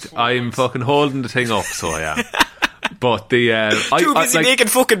 So I'm fucking holding the thing up, so I am. But too busy making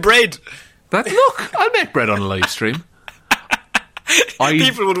fucking bread. Look, I'll make bread on a live stream.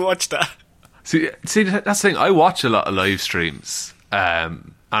 People would watch that. See, that's the thing. I watch a lot of live streams,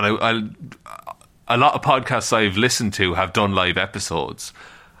 and a lot of podcasts I've listened to have done live episodes,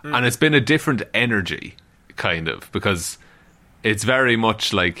 and it's been a different energy, kind of, because it's very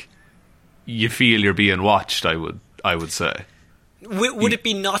much like you feel you're being watched. I would say. Would it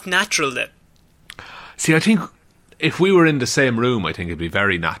be not natural then? See, I think if we were in the same room, I think it'd be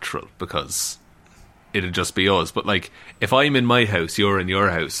very natural, because it'd just be us. But like, if I'm in my house, you're in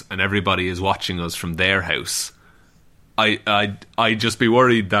your house, and everybody is watching us from their house, I'd just be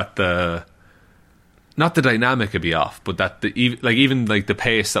worried that not the dynamic would be off, but that even the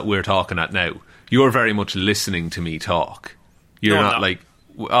pace that we're talking at now, you're very much listening to me talk. You're not like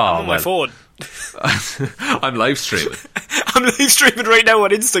I'm on my phone. I'm live streaming. I'm live streaming right now on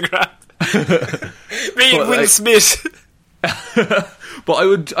Instagram. Me and Will Smith.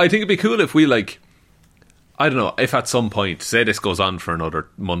 But I think it'd be cool if we, like, I don't know, if at some point, say this goes on for another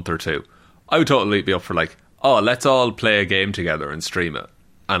month or two, I would totally be up for, like, let's all play a game together and stream it.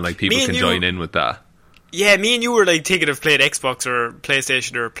 And, like, people can join in with that. Yeah, me and you were, like, thinking of playing Xbox or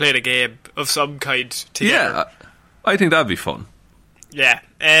PlayStation or playing a game of some kind together. Yeah, I think that'd be fun. Yeah.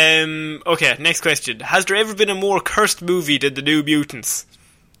 Okay, next question. Has there ever been a more cursed movie than The New Mutants?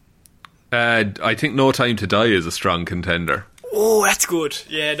 I think No Time to Die is a strong contender. Oh, that's good.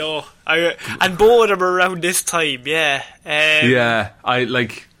 Yeah, no. And both of them are around this time, yeah. Yeah, I,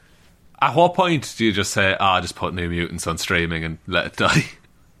 like... At what point do you just say, just put New Mutants on streaming and let it die?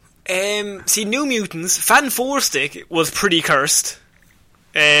 See, New Mutants, Fan 4 Stick was pretty cursed.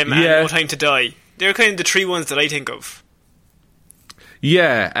 And No Time to Die. They're kind of the three ones that I think of.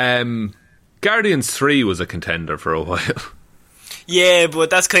 Yeah, Guardians 3 was a contender for a while. Yeah, but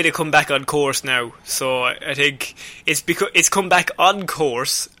that's kind of come back on course now. So I think it's come back on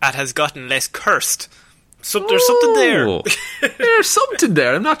course and has gotten less cursed. So there's something there. There's something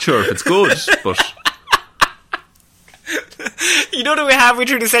there. I'm not sure if it's good, but... You know that we halfway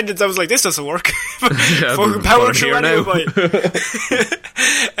through the sentence I was like, this doesn't work. Fucking power through anyway.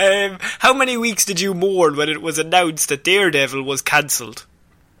 How many weeks did you mourn when it was announced that Daredevil was cancelled?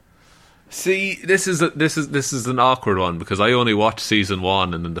 See, this is an awkward one because I only watched season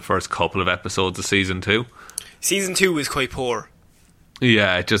 1 and then the first couple of episodes of season 2. Season 2 was quite poor.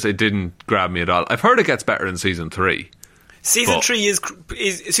 Yeah, it didn't grab me at all. I've heard it gets better in season 3. Season 3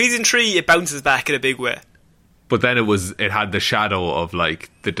 it bounces back in a big way. But then it had the shadow of, like,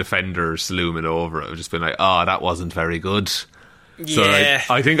 the Defenders looming over it. I've just been like, that wasn't very good. Yeah.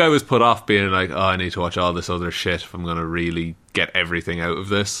 So I think I was put off being like, I need to watch all this other shit if I'm going to really get everything out of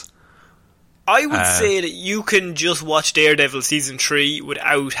this. I would say that you can just watch Daredevil season 3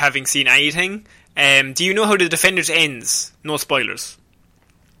 without having seen anything. Do you know how the Defenders ends? No spoilers.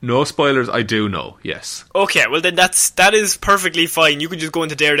 No spoilers, I do know, yes. Okay, well then that is perfectly fine. You can just go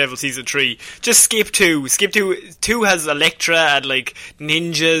into Daredevil season 3. Just skip 2. Skip 2. 2 has Elektra and like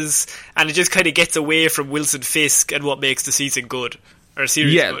ninjas, and it just kind of gets away from Wilson Fisk and what makes the season good or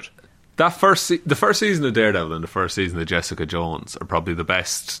series good. The first season of Daredevil and the first season of Jessica Jones are probably the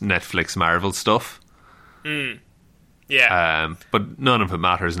best Netflix Marvel stuff. Yeah. But none of it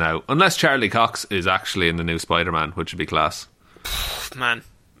matters now, unless Charlie Cox is actually in the new Spider-Man, which would be class. Man.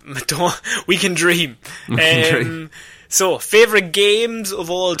 We can dream. So, favourite games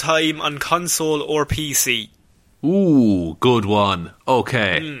of all time on console or PC? Ooh, good one.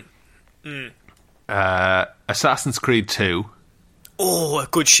 Okay. Assassin's Creed 2. Oh, a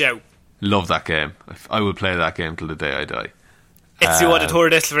good shout. Love that game. I would play that game till the day I die. Ezio Auditore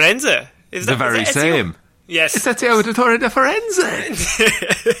di Firenze. Is the very same. Yes. It's Ezio Auditore di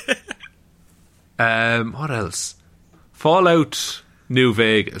Firenze. What else? Fallout New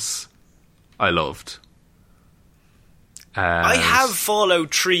Vegas, I loved. I have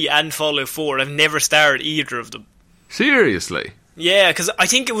Fallout 3 and Fallout 4. I've never started either of them. Seriously? Yeah, because I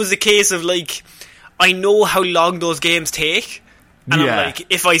think it was a case of, like, I know how long those games take, and I'm like,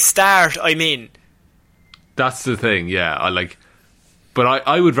 if I start, I'm in. That's the thing, yeah. But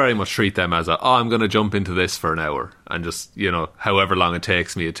I would very much treat them as I'm going to jump into this for an hour, and just, however long it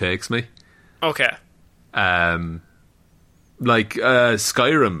takes me, it takes me. Okay.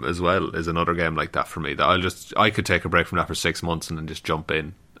 Skyrim as well is another game like that for me that I could take a break from that for 6 months and then just jump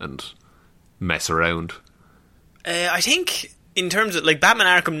in and mess around. I think in terms of like Batman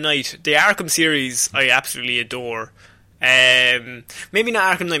Arkham Knight, the Arkham series I absolutely adore. Maybe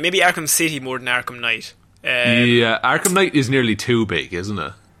not Arkham Knight, maybe Arkham City more than Arkham Knight. Yeah, Arkham Knight is nearly too big, isn't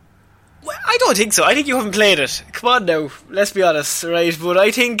it? Well, I don't think so. I think you haven't played it. Come on now, let's be honest, right? But I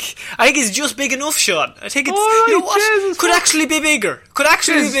think it's just big enough, Sean. I think it's you know what? Jesus, could actually be bigger. Could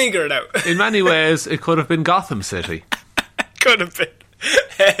actually be bigger now. In many ways, it could have been Gotham City. Could have been.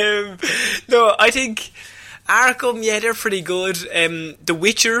 No, I think Arkham. Yeah, they're pretty good. The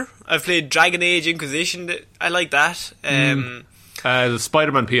Witcher. I've played Dragon Age Inquisition. I like that. The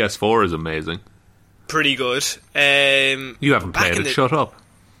Spider-Man PS4 is amazing. Pretty good. You haven't played it. Shut up.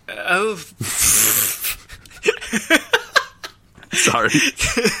 Oh. Sorry.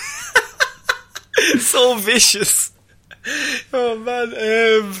 So vicious. Oh man.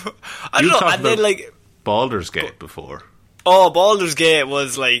 I don't know. And then like Baldur's Gate before. Oh, Baldur's Gate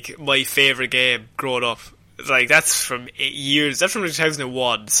was like my favourite game growing up. It's like that's from 8 years. That's from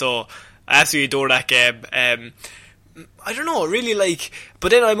 2001. So I absolutely adore that game. I don't know, really like.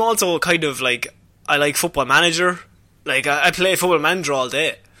 But then I'm also kind of like I like Football Manager. Like, I play Football Manager all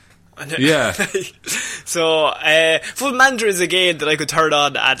day. Yeah. So, Football Manager is a game that I could turn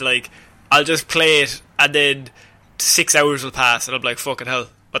on and, like, I'll just play it and then 6 hours will pass and I'm like, fucking hell,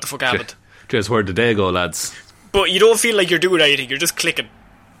 what the fuck happened? Just where'd the day go, lads? But you don't feel like you're doing anything, you're just clicking.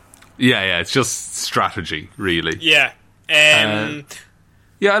 Yeah, it's just strategy, really. Yeah.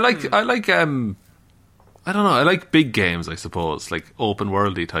 Yeah, I like I don't know, I like big games, I suppose, like open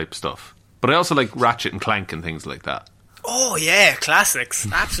worldy type stuff. But I also like Ratchet and Clank and things like that. Oh yeah, classics.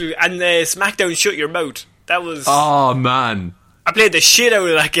 Absolutely. And SmackDown Shut Your Mouth. That was... Oh man, I played the shit out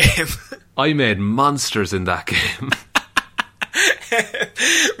of that game. I made monsters in that game.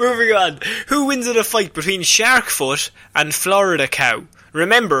 Moving on. Who wins in a fight between Sharkfoot and Florida Cow?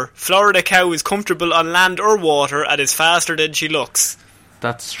 Remember, Florida Cow is comfortable on land or water and is faster than she looks.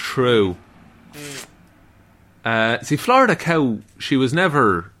 That's true. See, Florida Cow, she was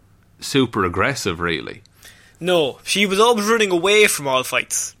never super aggressive, really. No, she was always running away from all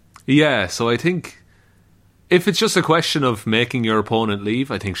fights. Yeah, so I think if it's just a question of making your opponent leave,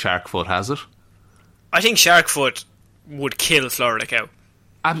 I think Sharkfoot has it. I think Sharkfoot would kill Florida Cow.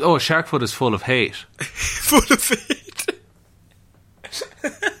 Oh, Sharkfoot is full of hate. Full of hate.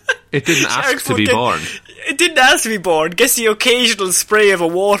 It didn't ask to be born. It didn't ask to be born. Gets the occasional spray of a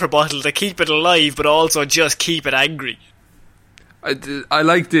water bottle to keep it alive, but also just keep it angry. I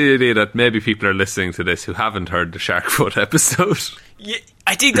like the idea that maybe people are listening to this who haven't heard the Sharkfoot episode. Yeah,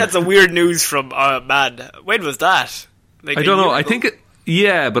 I think that's a weird news from, man, when was that? Like I don't know, I think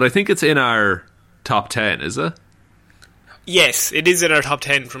but I think it's in our top 10, is it? Yes, it is in our top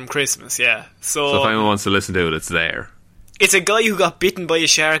 10 from Christmas, yeah. So if anyone wants to listen to it, it's there. It's a guy who got bitten by a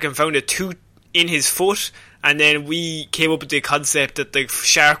shark and found a tooth in his foot, and then we came up with the concept that the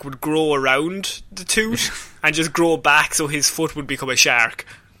shark would grow around the tooth and just grow back so his foot would become a shark.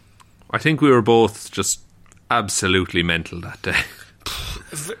 I think we were both just absolutely mental that day.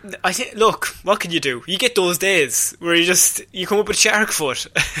 I think, look, what can you do? You get those days where you come up with shark foot.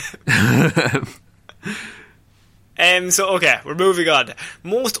 So okay, we're moving on.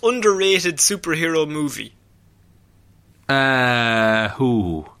 Most underrated superhero movie.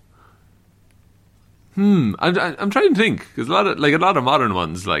 Who? I'm trying to think because a lot of modern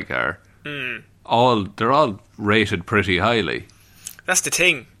ones are all rated pretty highly. That's the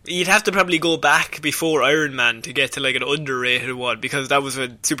thing. You'd have to probably go back before Iron Man to get to an underrated one because that was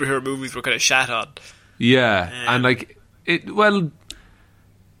when superhero movies were kind of shat on. Yeah, and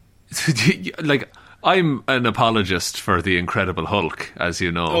I'm an apologist for the Incredible Hulk, as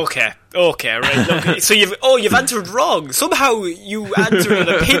you know. Okay, right. Okay. So you've answered wrong. Somehow you answered an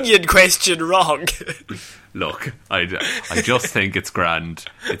opinion question wrong. Look, I just think it's grand.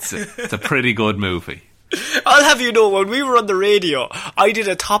 It's a pretty good movie. I'll have you know, when we were on the radio, I did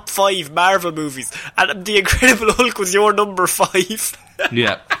a top 5 Marvel movies, and The Incredible Hulk was your number 5.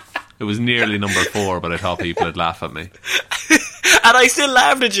 Yeah, it was nearly number 4, but I thought people would laugh at me. And I still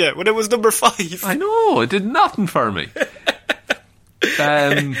laughed at you when it was number 5. I know, it did nothing for me.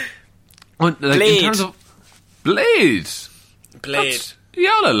 Blade. In terms of Blade.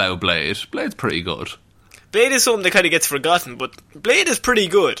 Y'all allow Blade. Blade's pretty good. Blade is something that kind of gets forgotten, but Blade is pretty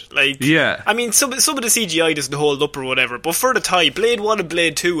good. Yeah. I mean, some of the CGI doesn't hold up or whatever, but for the time, Blade 1 and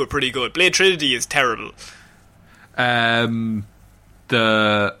Blade 2 are pretty good. Blade Trinity is terrible. What's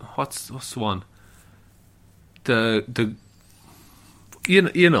the one? The you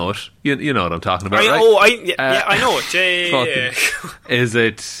know it. You know what I'm talking about, right? Oh, I know it. Yeah. Is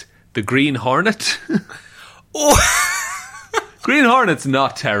it the Green Hornet? Oh, Green Hornet's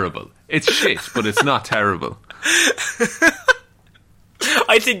not terrible. It's shit, but it's not terrible.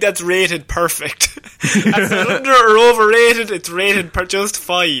 I think that's rated perfect. That's not under or overrated. It's rated just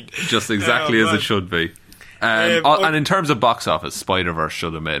fine. Just exactly as it should be. And in terms of box office, Spider-Verse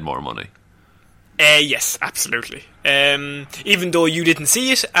should have made more money. Yes, absolutely. Even though you didn't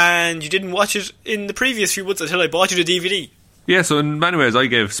see it and you didn't watch it in the previous few months until I bought you the DVD. Yeah, so in many ways I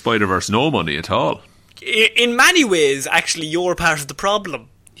gave Spider-Verse no money at all. In many ways, actually, you're part of the problem.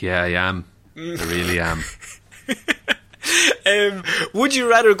 Yeah, I am. I really am. Would you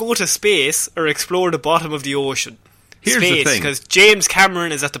rather go to space or explore the bottom of the ocean? Here's space, the thing. because James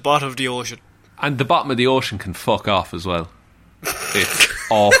Cameron is at the bottom of the ocean. And the bottom of the ocean can fuck off as well.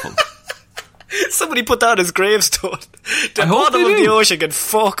 It's awful. Somebody put that on his gravestone. The bottom of the ocean can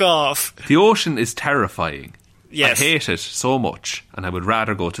fuck off. The ocean is terrifying. Yes. I hate it so much, and I would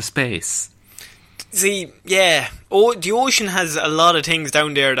rather go to space. See, yeah. The ocean has a lot of things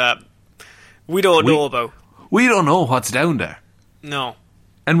down there that we don't know about. We don't know what's down there. No.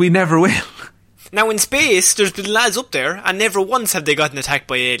 And we never will. Now, in space, there's been lads up there, and never once have they gotten attacked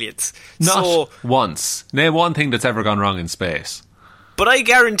by aliens. Not once. Name one thing that's ever gone wrong in space. But I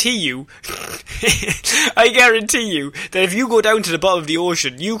guarantee you, that if you go down to the bottom of the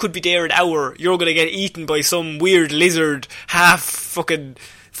ocean, you could be there an hour, you're going to get eaten by some weird lizard, half fucking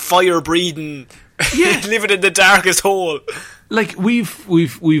fire-breathing, living in the darkest hole. Like, we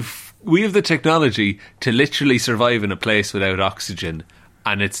have the technology to literally survive in a place without oxygen,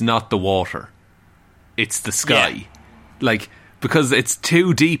 and it's not the water. It's the sky. Yeah. Like, because it's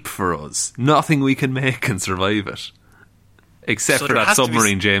too deep for us. Nothing we can make can survive it. Except for that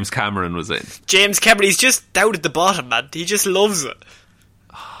submarine James Cameron was in. James Cameron, he's just down at the bottom, man. He just loves it.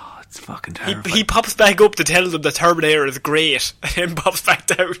 Oh, it's fucking terrifying. He pops back up to tell them the Terminator is great, and then pops back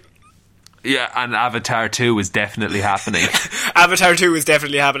down. Yeah, and Avatar 2 is definitely happening. Avatar 2 is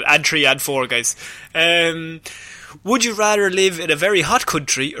definitely happening. And 3 and 4, guys. Would you rather live in a very hot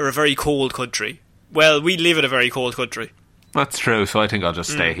country or a very cold country? Well, we live in a very cold country. That's true, so I think I'll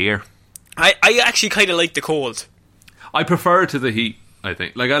just stay here. I actually kind of like the cold. I prefer it to the heat, I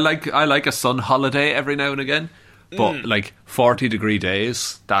think. Like, I like a sun holiday every now and again, but like 40-degree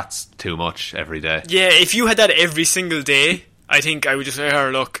days, that's too much every day. Yeah, if you had that every single day, I think I would just say, "Oh,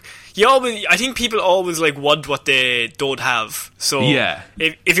 look." I think people always like want what they don't have. So yeah.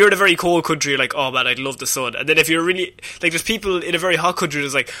 if you're in a very cold country, you're like, "Oh man, I'd love the sun." And then if you're really like, there's people in a very hot country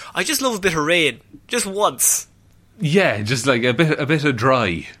that's like, "I just love a bit of rain, just once." Yeah, just like a bit of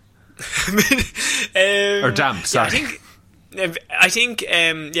dry or damp. Sorry. Yeah, I think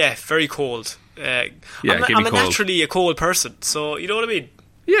very cold. I'm cold. naturally a cold person, so you know what I mean.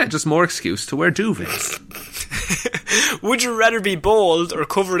 Yeah, just more excuse to wear duvets. Would you rather be bald or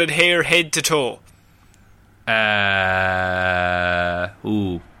covered in hair head to toe?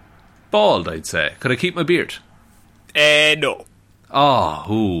 Bald, I'd say. Could I keep my beard? No.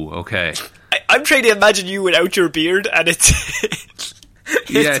 Okay. I'm trying to imagine you without your beard, and it's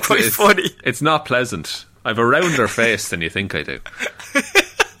quite funny. It's not pleasant. I've a rounder face than you think I do.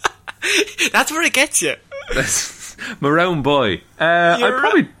 That's where it gets you. I'm a round boy. I'd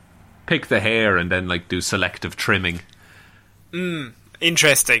probably pick the hair and then like do selective trimming.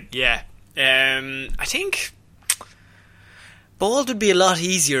 Interesting, yeah. I think bald would be a lot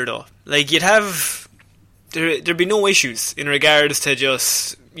easier though. Like there'd be no issues in regards to you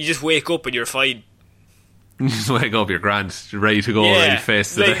just wake up and you're fine. You just wake up, you're grand, you're ready to go, ready to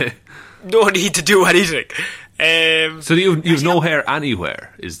face the day. No need to do anything. So you've no hair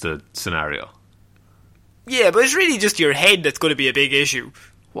anywhere is the scenario. Yeah, but it's really just your head that's going to be a big issue.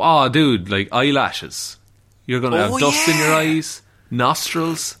 Oh, dude, like eyelashes. You're going to have dust in your eyes,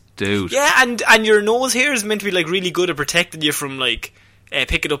 nostrils, dude. Yeah, and your nose hair is meant to be like really good at protecting you from like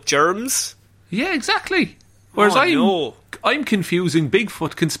picking up germs. Yeah, exactly. Whereas I'm confusing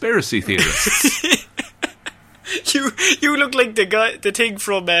Bigfoot conspiracy theorists. You look like the thing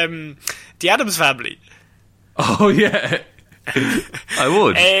from the Addams Family. Oh yeah, I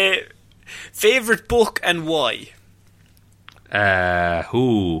would. Favorite book and why?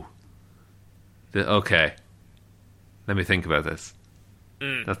 Okay, let me think about this.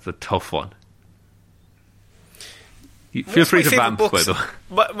 That's a tough one. Feel free to vamp, by the way.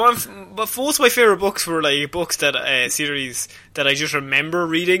 But most of my favourite books were like books that series that I just remember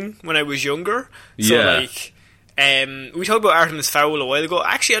reading when I was younger. So like, we talked about Artemis Fowl a while ago.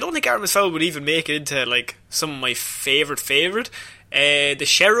 Actually, I don't think Artemis Fowl would even make it into like some of my favourite. The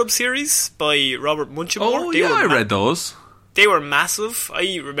Cherub series by Robert Munchamore. Oh, I read those. They were massive.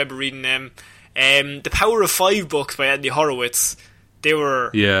 I remember reading them. The Power of Five books by Andy Horowitz. They were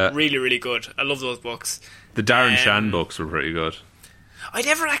really, really good. I love those books. The Darren Shan books were pretty good. I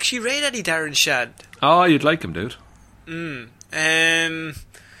never actually read any Darren Shan. Oh, you'd like him, dude. There's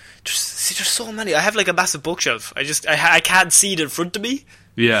so many. I have like a massive bookshelf. I can't see it in front of me.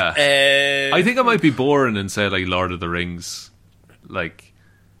 Yeah. I think I might be boring and say like Lord of the Rings, like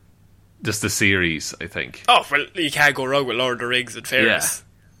just the series. I think. Oh well, you can't go wrong with Lord of the Rings. In fairness,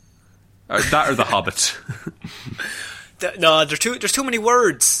 that or The Hobbit. No, there's too many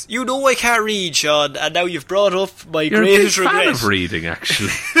words. You know I can't read, Sean, and now you've brought up my You're greatest a big regret. fan of reading, actually.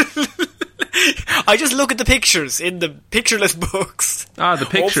 I just look at the pictures in the pictureless books. The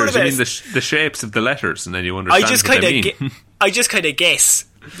pictures. You mean the shapes of the letters, and then you understand what they mean. I just kind of guess.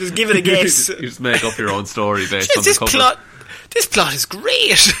 Just give it a guess. You just make up your own story based on the cover. This plot is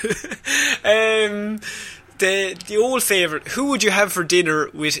great. The old favourite. Who would you have for dinner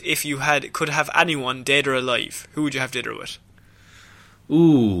with if you could have anyone, dead or alive? Who would you have dinner with?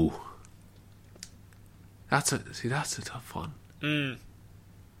 Ooh, that's a tough one.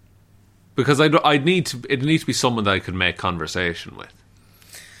 Because it'd need to be someone that I could make conversation with.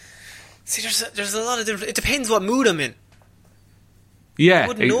 See, there's a lot of different... It depends what mood I'm in. Yeah, I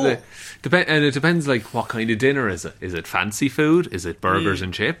wouldn't know. And it depends, like, what kind of dinner is it? Is it fancy food? Is it burgers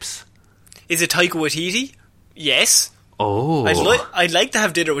and chips? Is it Taika Waititi? Yes. Oh. I'd like to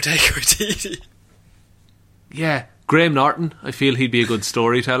have dinner with Taika Waititi. Yeah. Graham Norton, I feel he'd be a good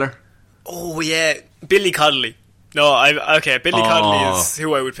storyteller. Oh, yeah. Billy Connolly. No, Billy Connolly is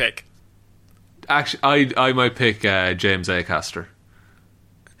who I would pick. Actually, I might pick James Acaster.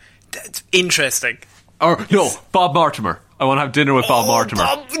 That's interesting. Or, no, Bob Mortimer. I want to have dinner with Bob Mortimer.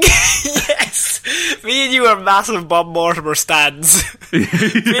 Yes! Me and you are massive Bob Mortimer stans.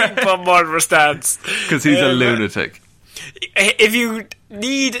 Big Bob Mortimer stans. Because he's a lunatic. If you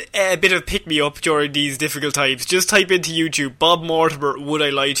need a bit of pick-me-up during these difficult times, just type into YouTube, Bob Mortimer, Would I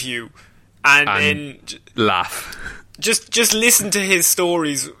Lie to You? And then... laugh. Just listen to his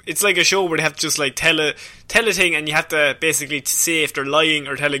stories. It's like a show where they have to just like tell a thing, and you have to basically say if they're lying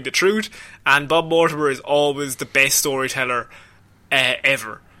or telling the truth. And Bob Mortimer is always the best storyteller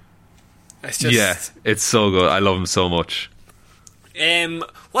ever. It's so good. I love him so much.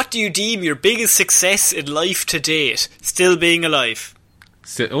 What do you deem your biggest success in life to date? Still being alive.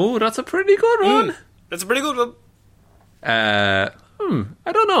 That's a pretty good one. That's a pretty good one. I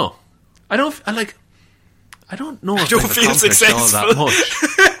don't know. I don't know if I don't feel successful all that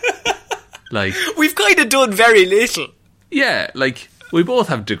much. Like, we've kind of done very little. Yeah, like, we both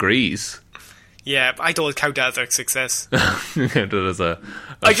have degrees. Yeah, I don't count that as a success. That is a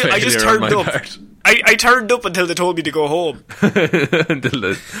I just turned up. I turned up until they told me to go home.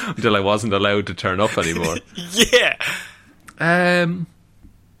 until I wasn't allowed to turn up anymore. Yeah. I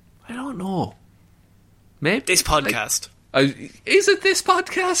don't know. Maybe this podcast. Is it this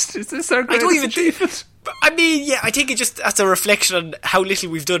podcast? Is this our greatest achievement? I mean, yeah, I think that's a reflection on how little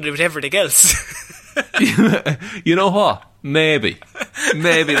we've done with everything else. You know what? Maybe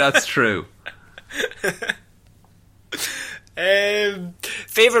that's true.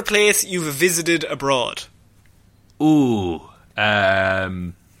 Favourite place you've visited abroad? Ooh,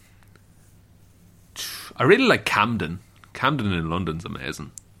 I really like Camden. Camden in London's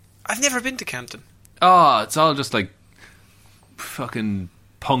amazing. I've never been to Camden. Oh, it's all just like fucking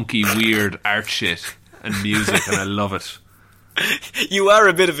punky, weird art shit and music, and I love it. You are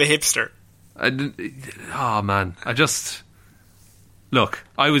a bit of a hipster. Oh man, look.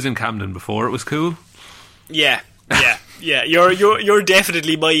 I was in Camden before it was cool. Yeah. You're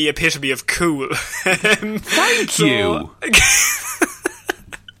definitely my epitome of cool. Thank you.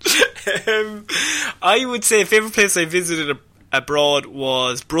 I would say favourite place I visited abroad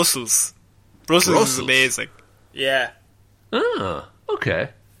was Brussels. Brussels is amazing. Yeah. Ah, okay.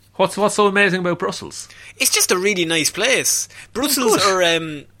 What's so amazing about Brussels? It's just a really nice place. Brussels or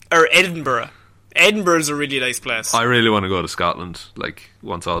Edinburgh. Edinburgh's a really nice place. I really want to go to Scotland, like,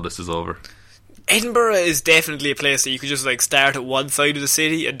 once all this is over. Edinburgh is definitely a place that you could just like start at one side of the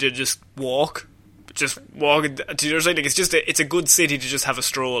city and just walk to the other side. Like, it's a good city to just have a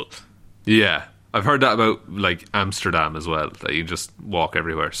stroll. Yeah, I've heard that about like Amsterdam as well. That you just walk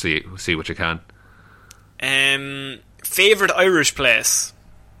everywhere, see what you can. Favourite Irish place?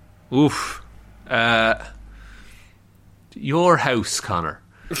 Oof. Your house, Connor.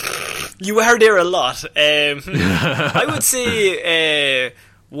 You are there a lot. I would say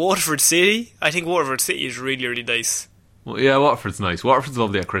Waterford City. I think Waterford City is really, really nice. Well, yeah, Waterford's nice. Waterford's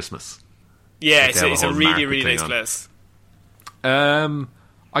lovely at Christmas. Yeah, it's a really, really nice place.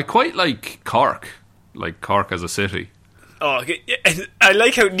 I quite like Cork as a city. Oh, I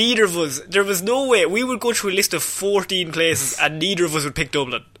like how neither of us... There was no way... We would go through a list of 14 places and neither of us would pick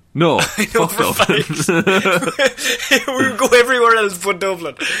Dublin. No, I know fuck Dublin. We would go everywhere else but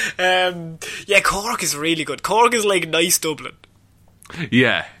Dublin. Yeah, Cork is really good. Cork is like nice Dublin.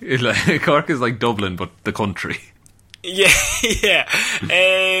 Yeah, Cork is like Dublin, but the country. Yeah.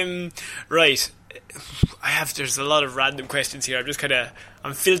 Right. There's a lot of random questions here.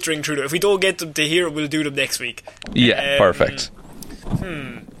 I'm filtering through them. If we don't get them to here, we'll do them next week. Yeah, perfect.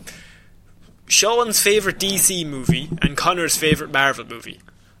 Sean's favourite DC movie and Connor's favourite Marvel movie.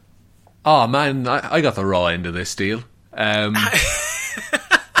 Oh man, I got the raw end of this deal. How?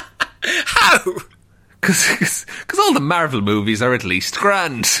 Because all the Marvel movies are at least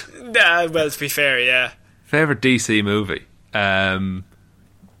grand. Nah, well, to be fair, yeah. Favourite DC movie? Batman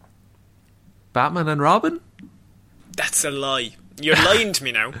and Robin? That's a lie. You're lying to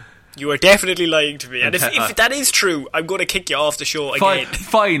me now. You are definitely lying to me. And if that is true, I'm going to kick you off the show again.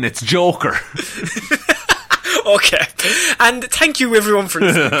 Fine, it's Joker. Okay. And thank you everyone for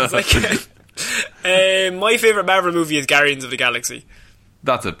listening. My favourite Marvel movie is Guardians of the Galaxy.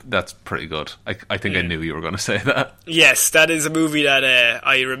 That's pretty good. I think I knew you were going to say that. Yes, that is a movie that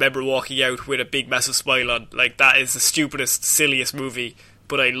I remember walking out with a big massive smile on. Like, that is the stupidest, silliest movie,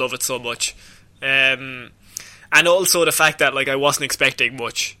 but I love it so much. And also the fact that, like, I wasn't expecting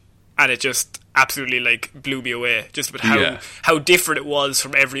much, and it just absolutely, like, blew me away, just with how different it was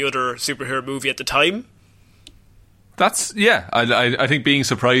from every other superhero movie at the time. I think being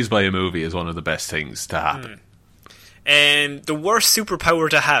surprised by a movie is one of the best things to happen. And the worst superpower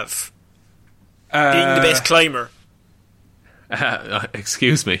to have, being the best climber.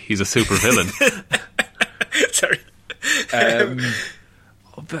 Excuse me, he's a supervillain. Sorry.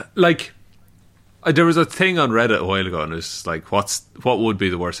 There was a thing on Reddit a while ago, and it's like, what would be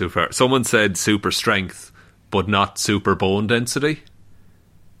the worst superpower? Someone said super strength, but not super bone density.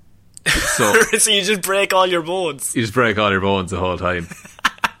 So you just break all your bones. You just break all your bones the whole time.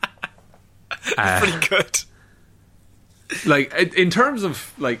 Pretty good. Like, in terms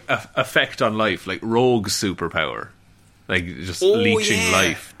of, like, effect on life, like Rogue's superpower, like just leeching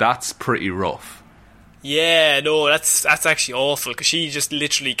life, that's pretty rough. Yeah, no, that's actually awful, because she just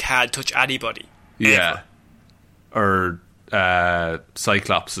literally can't touch anybody. Yeah. Ever. Or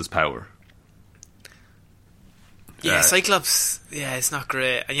Cyclops' power. Yeah, Cyclops, it's not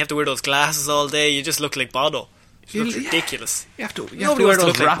great. And you have to wear those glasses all day, you just look like Bono. You look ridiculous. You have to wear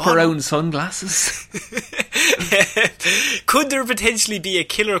those wrap-around sunglasses. Could there potentially be a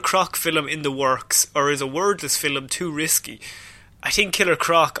Killer Croc film in the works, or is a wordless film too risky? I think Killer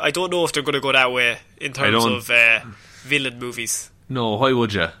Croc, I don't know if they're going to go that way in terms of villain movies. No, why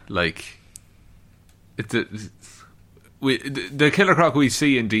would you? Like, the Killer Croc we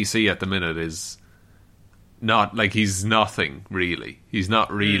see in DC at the minute is not, like, he's nothing really. He's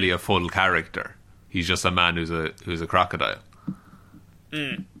not really a full character. He's just a man who's a crocodile.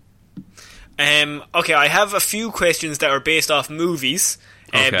 Okay, I have a few questions that are based off movies.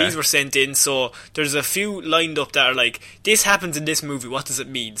 Okay. These were sent in, so there's a few lined up that are like, this happens in this movie, what does it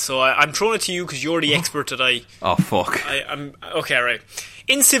mean? So I'm throwing it to you because you're the expert that Oh, fuck. I'm okay, right.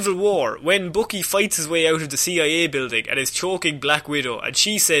 In Civil War, when Bucky fights his way out of the CIA building and is choking Black Widow, and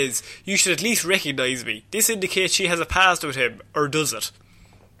she says, "You should at least recognise me," this indicates she has a past with him, or does it?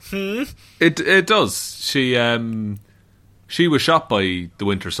 It does. She was shot by the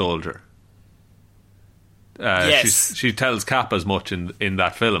Winter Soldier. Yes. She tells Cap as much in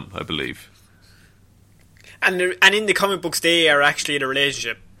that film, I believe. And in the comic books, they are actually in a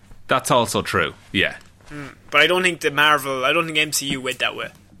relationship. That's also true. Yeah. But I don't think MCU went that way.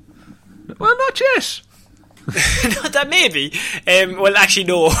 Well, not yet. Not that maybe. Well, actually,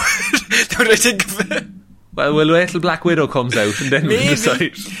 no. Now that I think of it. Well, we'll wait till Black Widow comes out and then we'll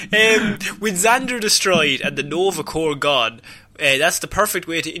decide. With Xander destroyed and the Nova Corps gone, that's the perfect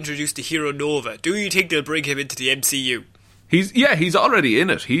way to introduce the hero Nova. Do you think they'll bring him into the MCU? He's already in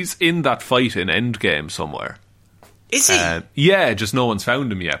it. He's in that fight in Endgame somewhere. Is he? Yeah, just no one's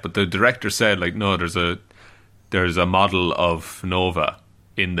found him yet. But the director said, like, no, there's a model of Nova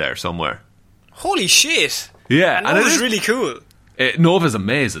in there somewhere. Holy shit! Yeah, and Nova's really cool. Nova's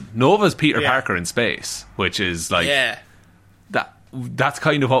amazing. Nova's Peter Parker in space, which is like that's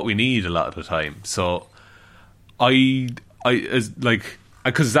kind of what we need a lot of the time. So because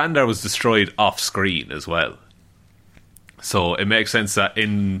Xandar was destroyed off screen as well. So it makes sense that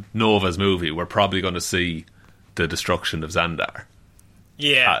in Nova's movie we're probably going to see the destruction of Xandar.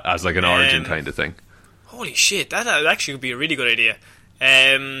 Yeah, as like an origin kind of thing. Holy shit, that actually would be a really good idea.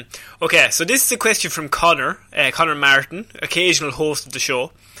 Okay, so this is a question from Connor Martin, occasional host of the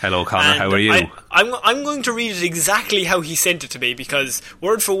show. Hello, Connor. And how are you? I'm going to read it exactly how he sent it to me, because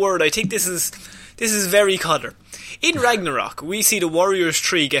word for word, I think this is very Connor. In Ragnarok, we see the Warriors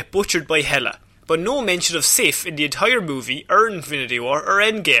tree get butchered by Hela, but no mention of Sif in the entire movie, or Infinity War, or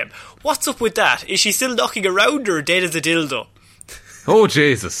Endgame. What's up with that? Is she still knocking around or dead as a dildo? Oh,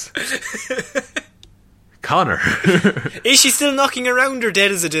 Jesus. Connor. Is she still knocking around or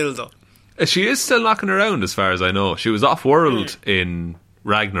dead as a dildo? She is still knocking around, as far as I know. She was off-world in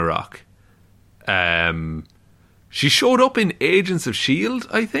Ragnarok. She showed up in Agents of S.H.I.E.L.D.,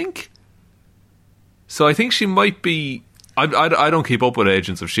 I think. So I think she might be... I don't keep up with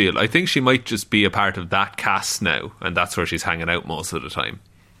Agents of S.H.I.E.L.D. I think she might just be a part of that cast now, and that's where she's hanging out most of the time.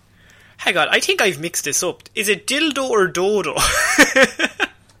 Hang on, I think I've mixed this up. Is it dildo or dodo?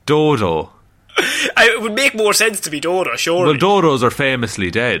 Dodo. It would make more sense to be Dodo, surely. Well, dodos are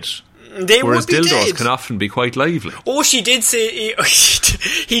famously dead. Whereas dildos can often be quite lively. Oh, she did say...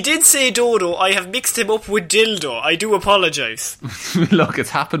 he did say Dodo. I have mixed him up with dildo. I do apologise. Look,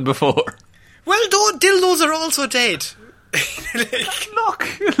 it's happened before. Well, dildos are also dead. Look.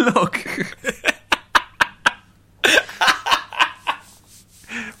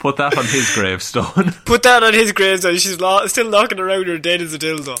 Put that on his gravestone. Put that on his gravestone. She's still knocking around her dead as a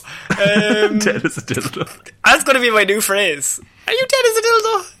dildo. Dead as a dildo. That's going to be my new phrase. Are you dead as a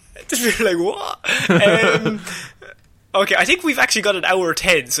dildo? Just be like, what? Okay, I think we've actually got an hour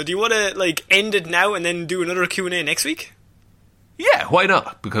 10. So do you want to like end it now and then do another Q&A next week? Yeah, why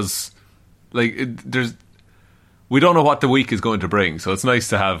not? Because like we don't know what the week is going to bring, so it's nice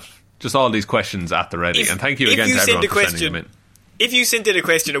to have just all these questions at the ready. And thank you again to everyone for sending them in. If you sent in a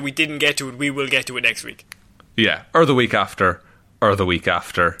question and we didn't get to it, we will get to it next week. Yeah, or the week after, or the week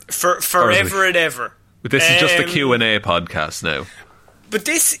after. Forever and ever. But this is just a Q&A podcast now. But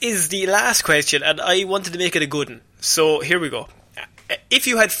this is the last question, and I wanted to make it a good one. So here we go. If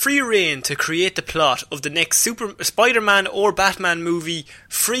you had free reign to create the plot of the next Spider-Man or Batman movie,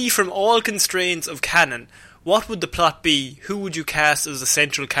 free from all constraints of canon, what would the plot be? Who would you cast as the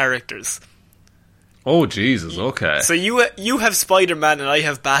central characters? Oh, Jesus, okay. So you have Spider-Man and I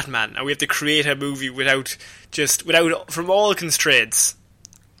have Batman, and we have to create a movie without from all constraints.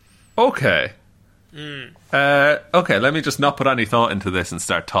 Okay. Okay, let me just not put any thought into this and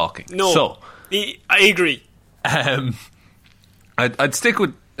start talking. No, so, I agree. I'd stick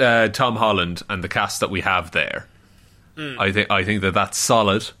with Tom Holland and the cast that we have there. I think that's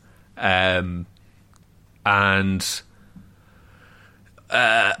solid. And I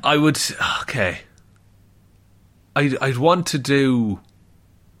would I'd want to do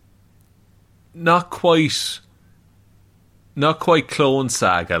not quite Clone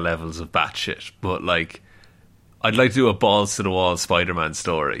Saga levels of batshit, but like I'd like to do a balls to the wall Spider-Man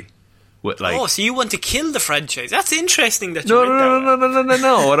story with like. Oh, so you want to kill the franchise? That's interesting. That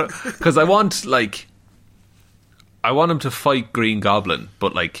no. Because I want him to fight Green Goblin,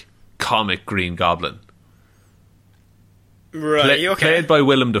 but like comic Green Goblin. Right, okay. Played by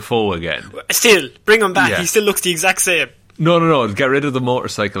Willem Dafoe again. Still, bring him back. Yeah. He still looks the exact same. No. Get rid of the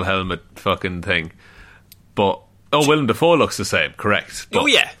motorcycle helmet fucking thing. But Willem Dafoe looks the same. Correct. But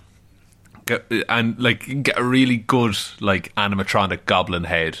yeah. Get a really good like animatronic goblin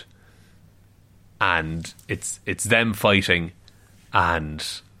head, and it's them fighting, and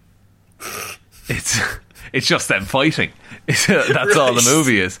it's just them fighting. That's right. All the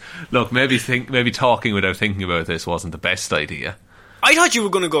movie is. Look, maybe talking without thinking about this wasn't the best idea. I thought you were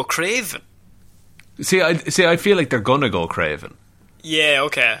going to go Craven. See, I feel like they're going to go Craven. Yeah,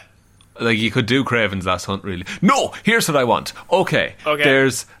 okay. Like, you could do Craven's Last Hunt, really. No, here's what I want. Okay.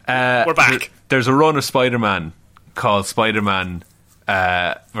 There's we're back. There's a run of Spider-Man called Spider-Man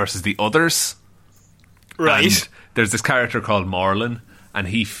versus the Others. Right. And there's this character called Morlun, and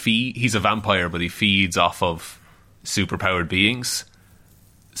he's a vampire, but he feeds off of superpowered beings.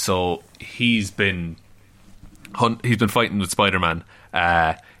 So he's been fighting with Spider-Man.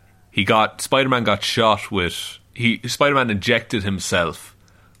 Spider-Man got shot with. Spider-Man injected himself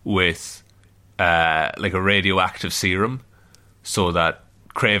with like a radioactive serum, so that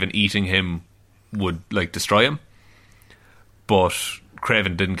Craven eating him would like destroy him. But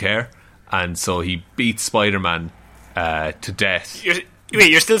Craven didn't care, and so he beats Spider-Man to death.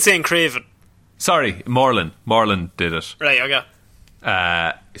 You're still saying Craven? Sorry, Morlun. Morlun did it. Right, okay.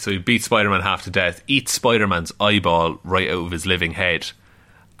 So he beats Spider-Man half to death, eats Spider-Man's eyeball right out of his living head.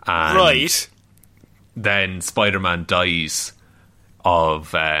 And right. Then Spider-Man dies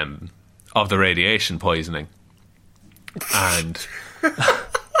of the radiation poisoning. And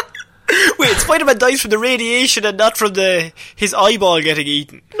wait, Spider-Man dies from the radiation and not from his eyeball getting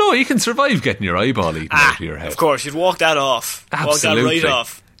eaten? No, you can survive getting your eyeball eaten out of your head. Of course, you'd walk that off. Absolutely. Walk that right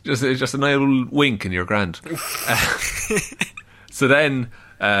off. Just a nice little wink and you're grand. So then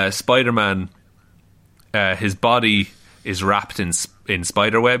Spider-Man, his body is wrapped in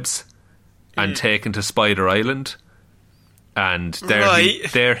spider webs and taken to Spider Island, and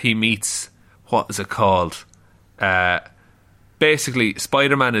there he meets, what is it called? Basically,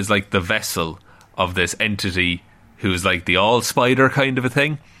 Spider-Man is like the vessel of this entity who's like the All-Spider kind of a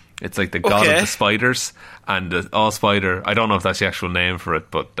thing. It's like the god of the spiders, and the All-Spider, I don't know if that's the actual name for it,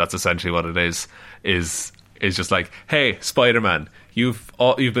 but that's essentially what it is just like, hey, Spider-Man, you've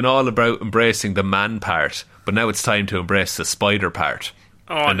been all about embracing the man part, but now it's time to embrace the spider part.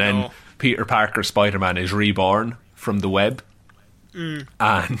 Then Peter Parker Spider-Man is reborn from the web,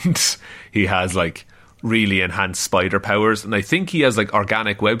 and he has like really enhanced spider powers, and I think he has like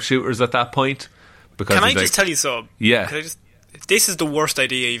organic web shooters at that point. Because can I just tell you something? Yeah. This is the worst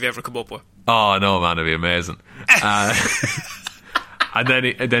idea you've ever come up with. Oh no, man, it'd be amazing. And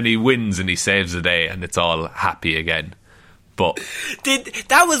then he wins and he saves the day, and it's all happy again. But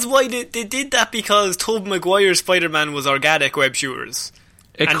that was why they did that, because Tobey Maguire's Spider-Man was organic web shooters.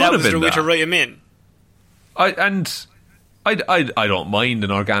 It and could that have was been their way to write him in. I don't mind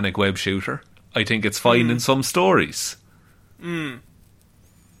an organic web shooter. I think it's fine in some stories. Are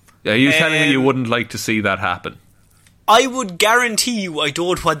you telling me you wouldn't like to see that happen? I would guarantee you I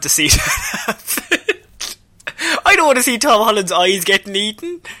don't want to see that happen. I don't want to see Tom Holland's eyes getting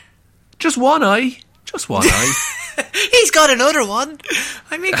eaten. Just one eye. Just one eye. He's got another one.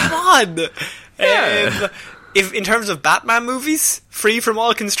 I mean, come on. Yeah. If in terms of Batman movies, free from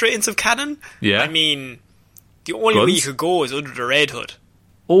all constraints of canon, yeah. I mean, the only way you could go is Under the Red Hood.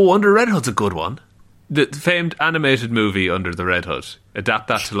 Oh, Under Red Hood's a good one. The famed animated movie Under the Red Hood. Adapt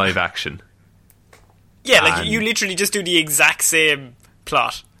that to live action. Yeah, like you literally just do the exact same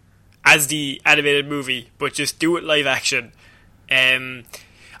plot as the animated movie, but just do it live action.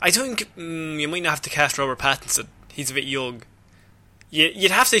 I think you might not have to cast Robert Pattinson. He's a bit young.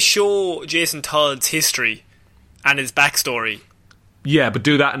 You'd have to show Jason Todd's history and his backstory. Yeah, but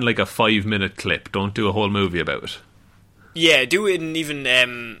do that in like a 5-minute clip. Don't do a whole movie about it. Yeah, do it in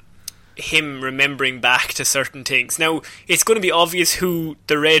even him remembering back to certain things. Now, it's going to be obvious who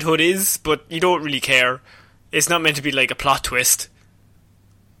the Red Hood is, but you don't really care. It's not meant to be like a plot twist.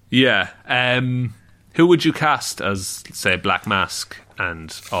 Yeah. Who would you cast as, say, Black Mask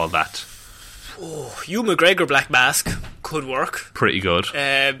and all that? Oh, Hugh McGregor Black Mask could work. Pretty good.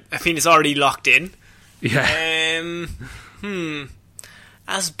 I think it's already locked in. Yeah.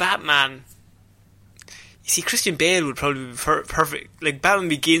 As Batman, you see, Christian Bale would probably be perfect. Like Batman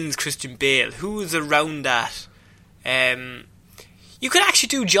Begins, Christian Bale. Who's around that? You could actually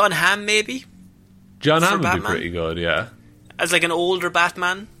do John Hamm, maybe. John Hamm would be pretty good, yeah. As like an older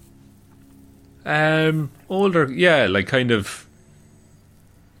Batman. Older, yeah, like kind of,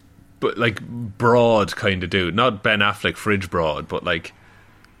 but like broad kind of dude. Not Ben Affleck, fridge broad, but like,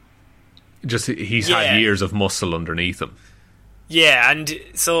 just he's had years of muscle underneath him. Yeah, and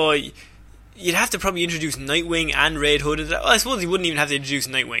so you'd have to probably introduce Nightwing and Red Hood. Well, I suppose you wouldn't even have to introduce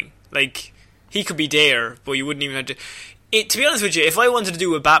Nightwing. Like, he could be there, but you wouldn't even have to. To be honest with you, if I wanted to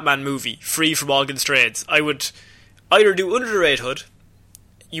do a Batman movie free from all constraints, I would either do Under the Red Hood,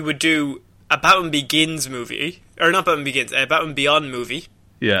 you would do a Batman Begins movie, or not Batman Begins, a Batman Beyond movie.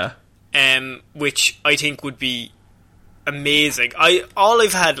 Yeah. Which I think would be amazing. All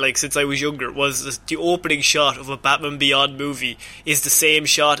I've had like since I was younger was the opening shot of a Batman Beyond movie is the same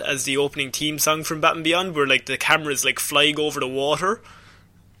shot as the opening theme song from Batman Beyond, where like the camera's like flying over the water.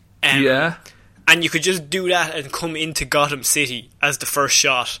 Yeah. And you could just do that and come into Gotham City as the first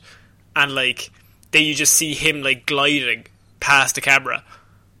shot, and like then you just see him like gliding past the camera,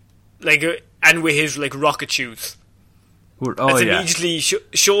 like and with his like rocket shoes. Immediately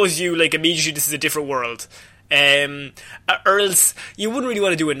shows you like immediately this is a different world. Or else you wouldn't really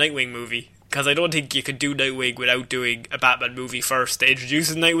want to do a Nightwing movie, because I don't think you could do Nightwing without doing a Batman movie first. They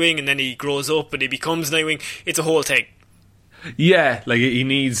introduces Nightwing and then he grows up and he becomes Nightwing. It's a whole thing. Yeah, like he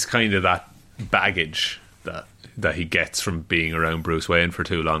needs kind of that baggage that he gets from being around Bruce Wayne for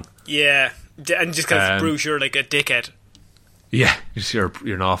too long. Yeah, and just because Bruce, you're like a dickhead. Yeah, you're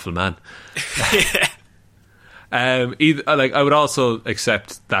an awful man. Yeah. I would also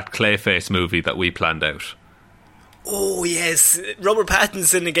accept that Clayface movie that we planned out. Oh yes, Robert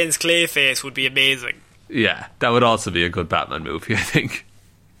Pattinson against Clayface would be amazing. Yeah, that would also be a good Batman movie, I think.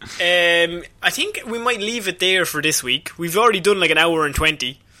 I think we might leave it there for this week. We've already done like an hour and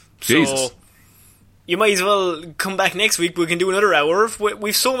 20. Jesus. So you might as well come back next week. We can do another hour.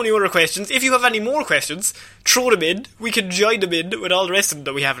 We've so many other questions. If you have any more questions, throw them in. We can join them in with all the rest of them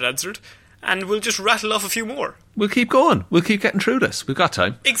that we haven't answered, and we'll just rattle off a few more. We'll keep going. We'll keep getting through this. We've got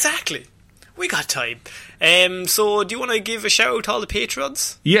time. Exactly. We got time. So do you want to give a shout out to all the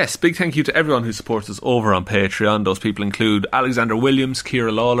patrons? Yes, big thank you to everyone who supports us over on Patreon. Those people include Alexander Williams,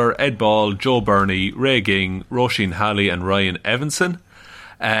 Ciara Lawler, Ed Ball, Joe Burney, Ray Ging, Roisin Halley and Ryan Evanson.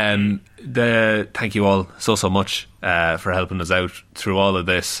 Thank you all so much for helping us out through all of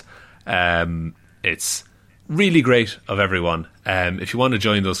this. It's really great of everyone. If you want to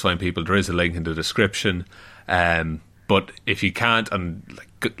join those fine people, there is a link in the description. But if you can't, and like,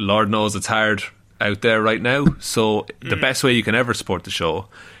 Lord knows it's hard out there right now, so the best way you can ever support the show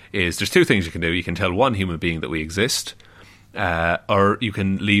is there's two things you can do. You can tell one human being that we exist, or you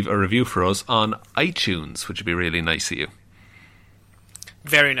can leave a review for us on iTunes, which would be really nice of you.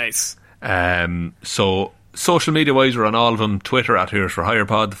 Very nice. So social media wise, we're on all of them. Twitter at Here's for Hire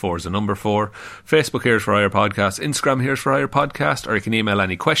Pod, the 4 is the number 4. Facebook Here's for Hire Podcast. Instagram Here's for Hire Podcast. Or you can email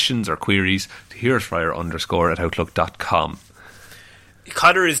any questions or queries to here'sforhire_@outlook.com.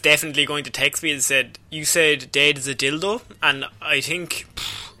 Connor is definitely going to text me and said, you said dead is a dildo, and I think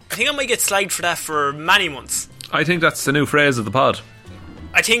I might get slagged for that for many months. I think that's the new phrase of the pod.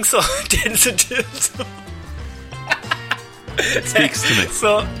 I think so. Dead is a dildo. Speaks to me.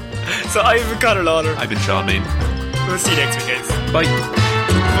 So I've been Conor Lawler. I've been Sean Mean. We'll see you next week, guys. Bye.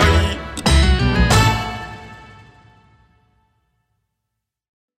 Bye.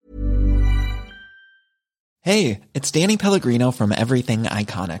 Hey, it's Danny Pellegrino from Everything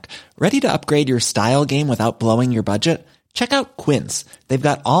Iconic. Ready to upgrade your style game without blowing your budget? Check out Quince. They've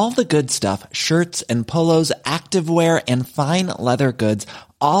got all the good stuff, shirts and polos, activewear, and fine leather goods,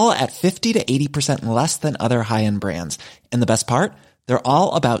 all at 50 to 80% less than other high-end brands. And the best part? They're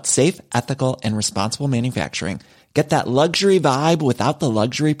all about safe, ethical, and responsible manufacturing. Get that luxury vibe without the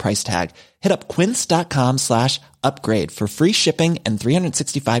luxury price tag. Hit up quince.com/upgrade for free shipping and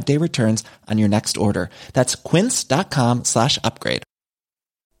 365-day returns on your next order. That's quince.com/upgrade.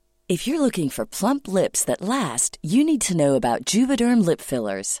 If you're looking for plump lips that last, you need to know about Juvederm lip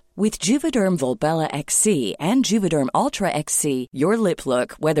fillers. With Juvederm Volbella XC and Juvederm Ultra XC, your lip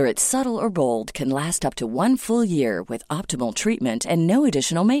look, whether it's subtle or bold, can last up to 1 full year with optimal treatment and no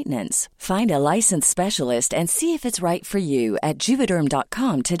additional maintenance. Find a licensed specialist and see if it's right for you at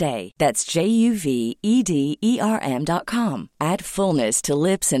Juvederm.com today. That's JUVEDERM.com. Add fullness to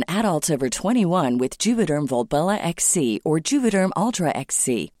lips in adults over 21 with Juvederm Volbella XC or Juvederm Ultra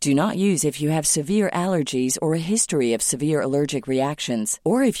XC. Do not use if you have severe allergies or a history of severe allergic reactions,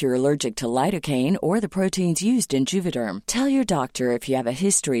 or if you're allergic to lidocaine or the proteins used in Juvederm. Tell your doctor if you have a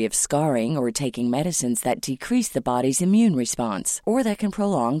history of scarring or taking medicines that decrease the body's immune response or that can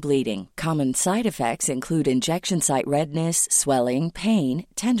prolong bleeding. Common side effects include injection site redness, swelling, pain,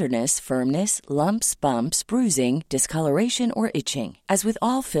 tenderness, firmness, lumps, bumps, bruising, discoloration, or itching. As with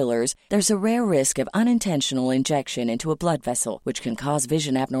all fillers, there's a rare risk of unintentional injection into a blood vessel, which can cause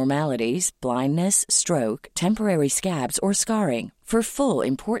vision abnormalities, blindness, stroke, temporary scabs, or scarring. For full,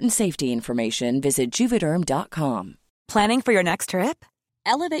 important safety information, visit Juvederm.com. Planning for your next trip?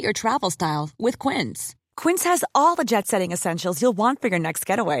 Elevate your travel style with Quince. Quince has all the jet-setting essentials you'll want for your next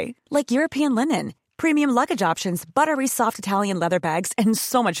getaway, like European linen, premium luggage options, buttery soft Italian leather bags, and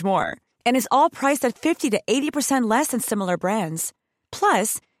so much more. And is all priced at 50 to 80% less than similar brands.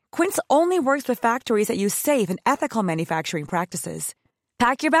 Plus, Quince only works with factories that use safe and ethical manufacturing practices.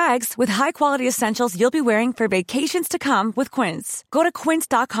 Pack your bags with high-quality essentials you'll be wearing for vacations to come with Quince. Go to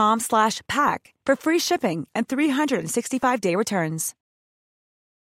quince.com/pack for free shipping and 365-day returns.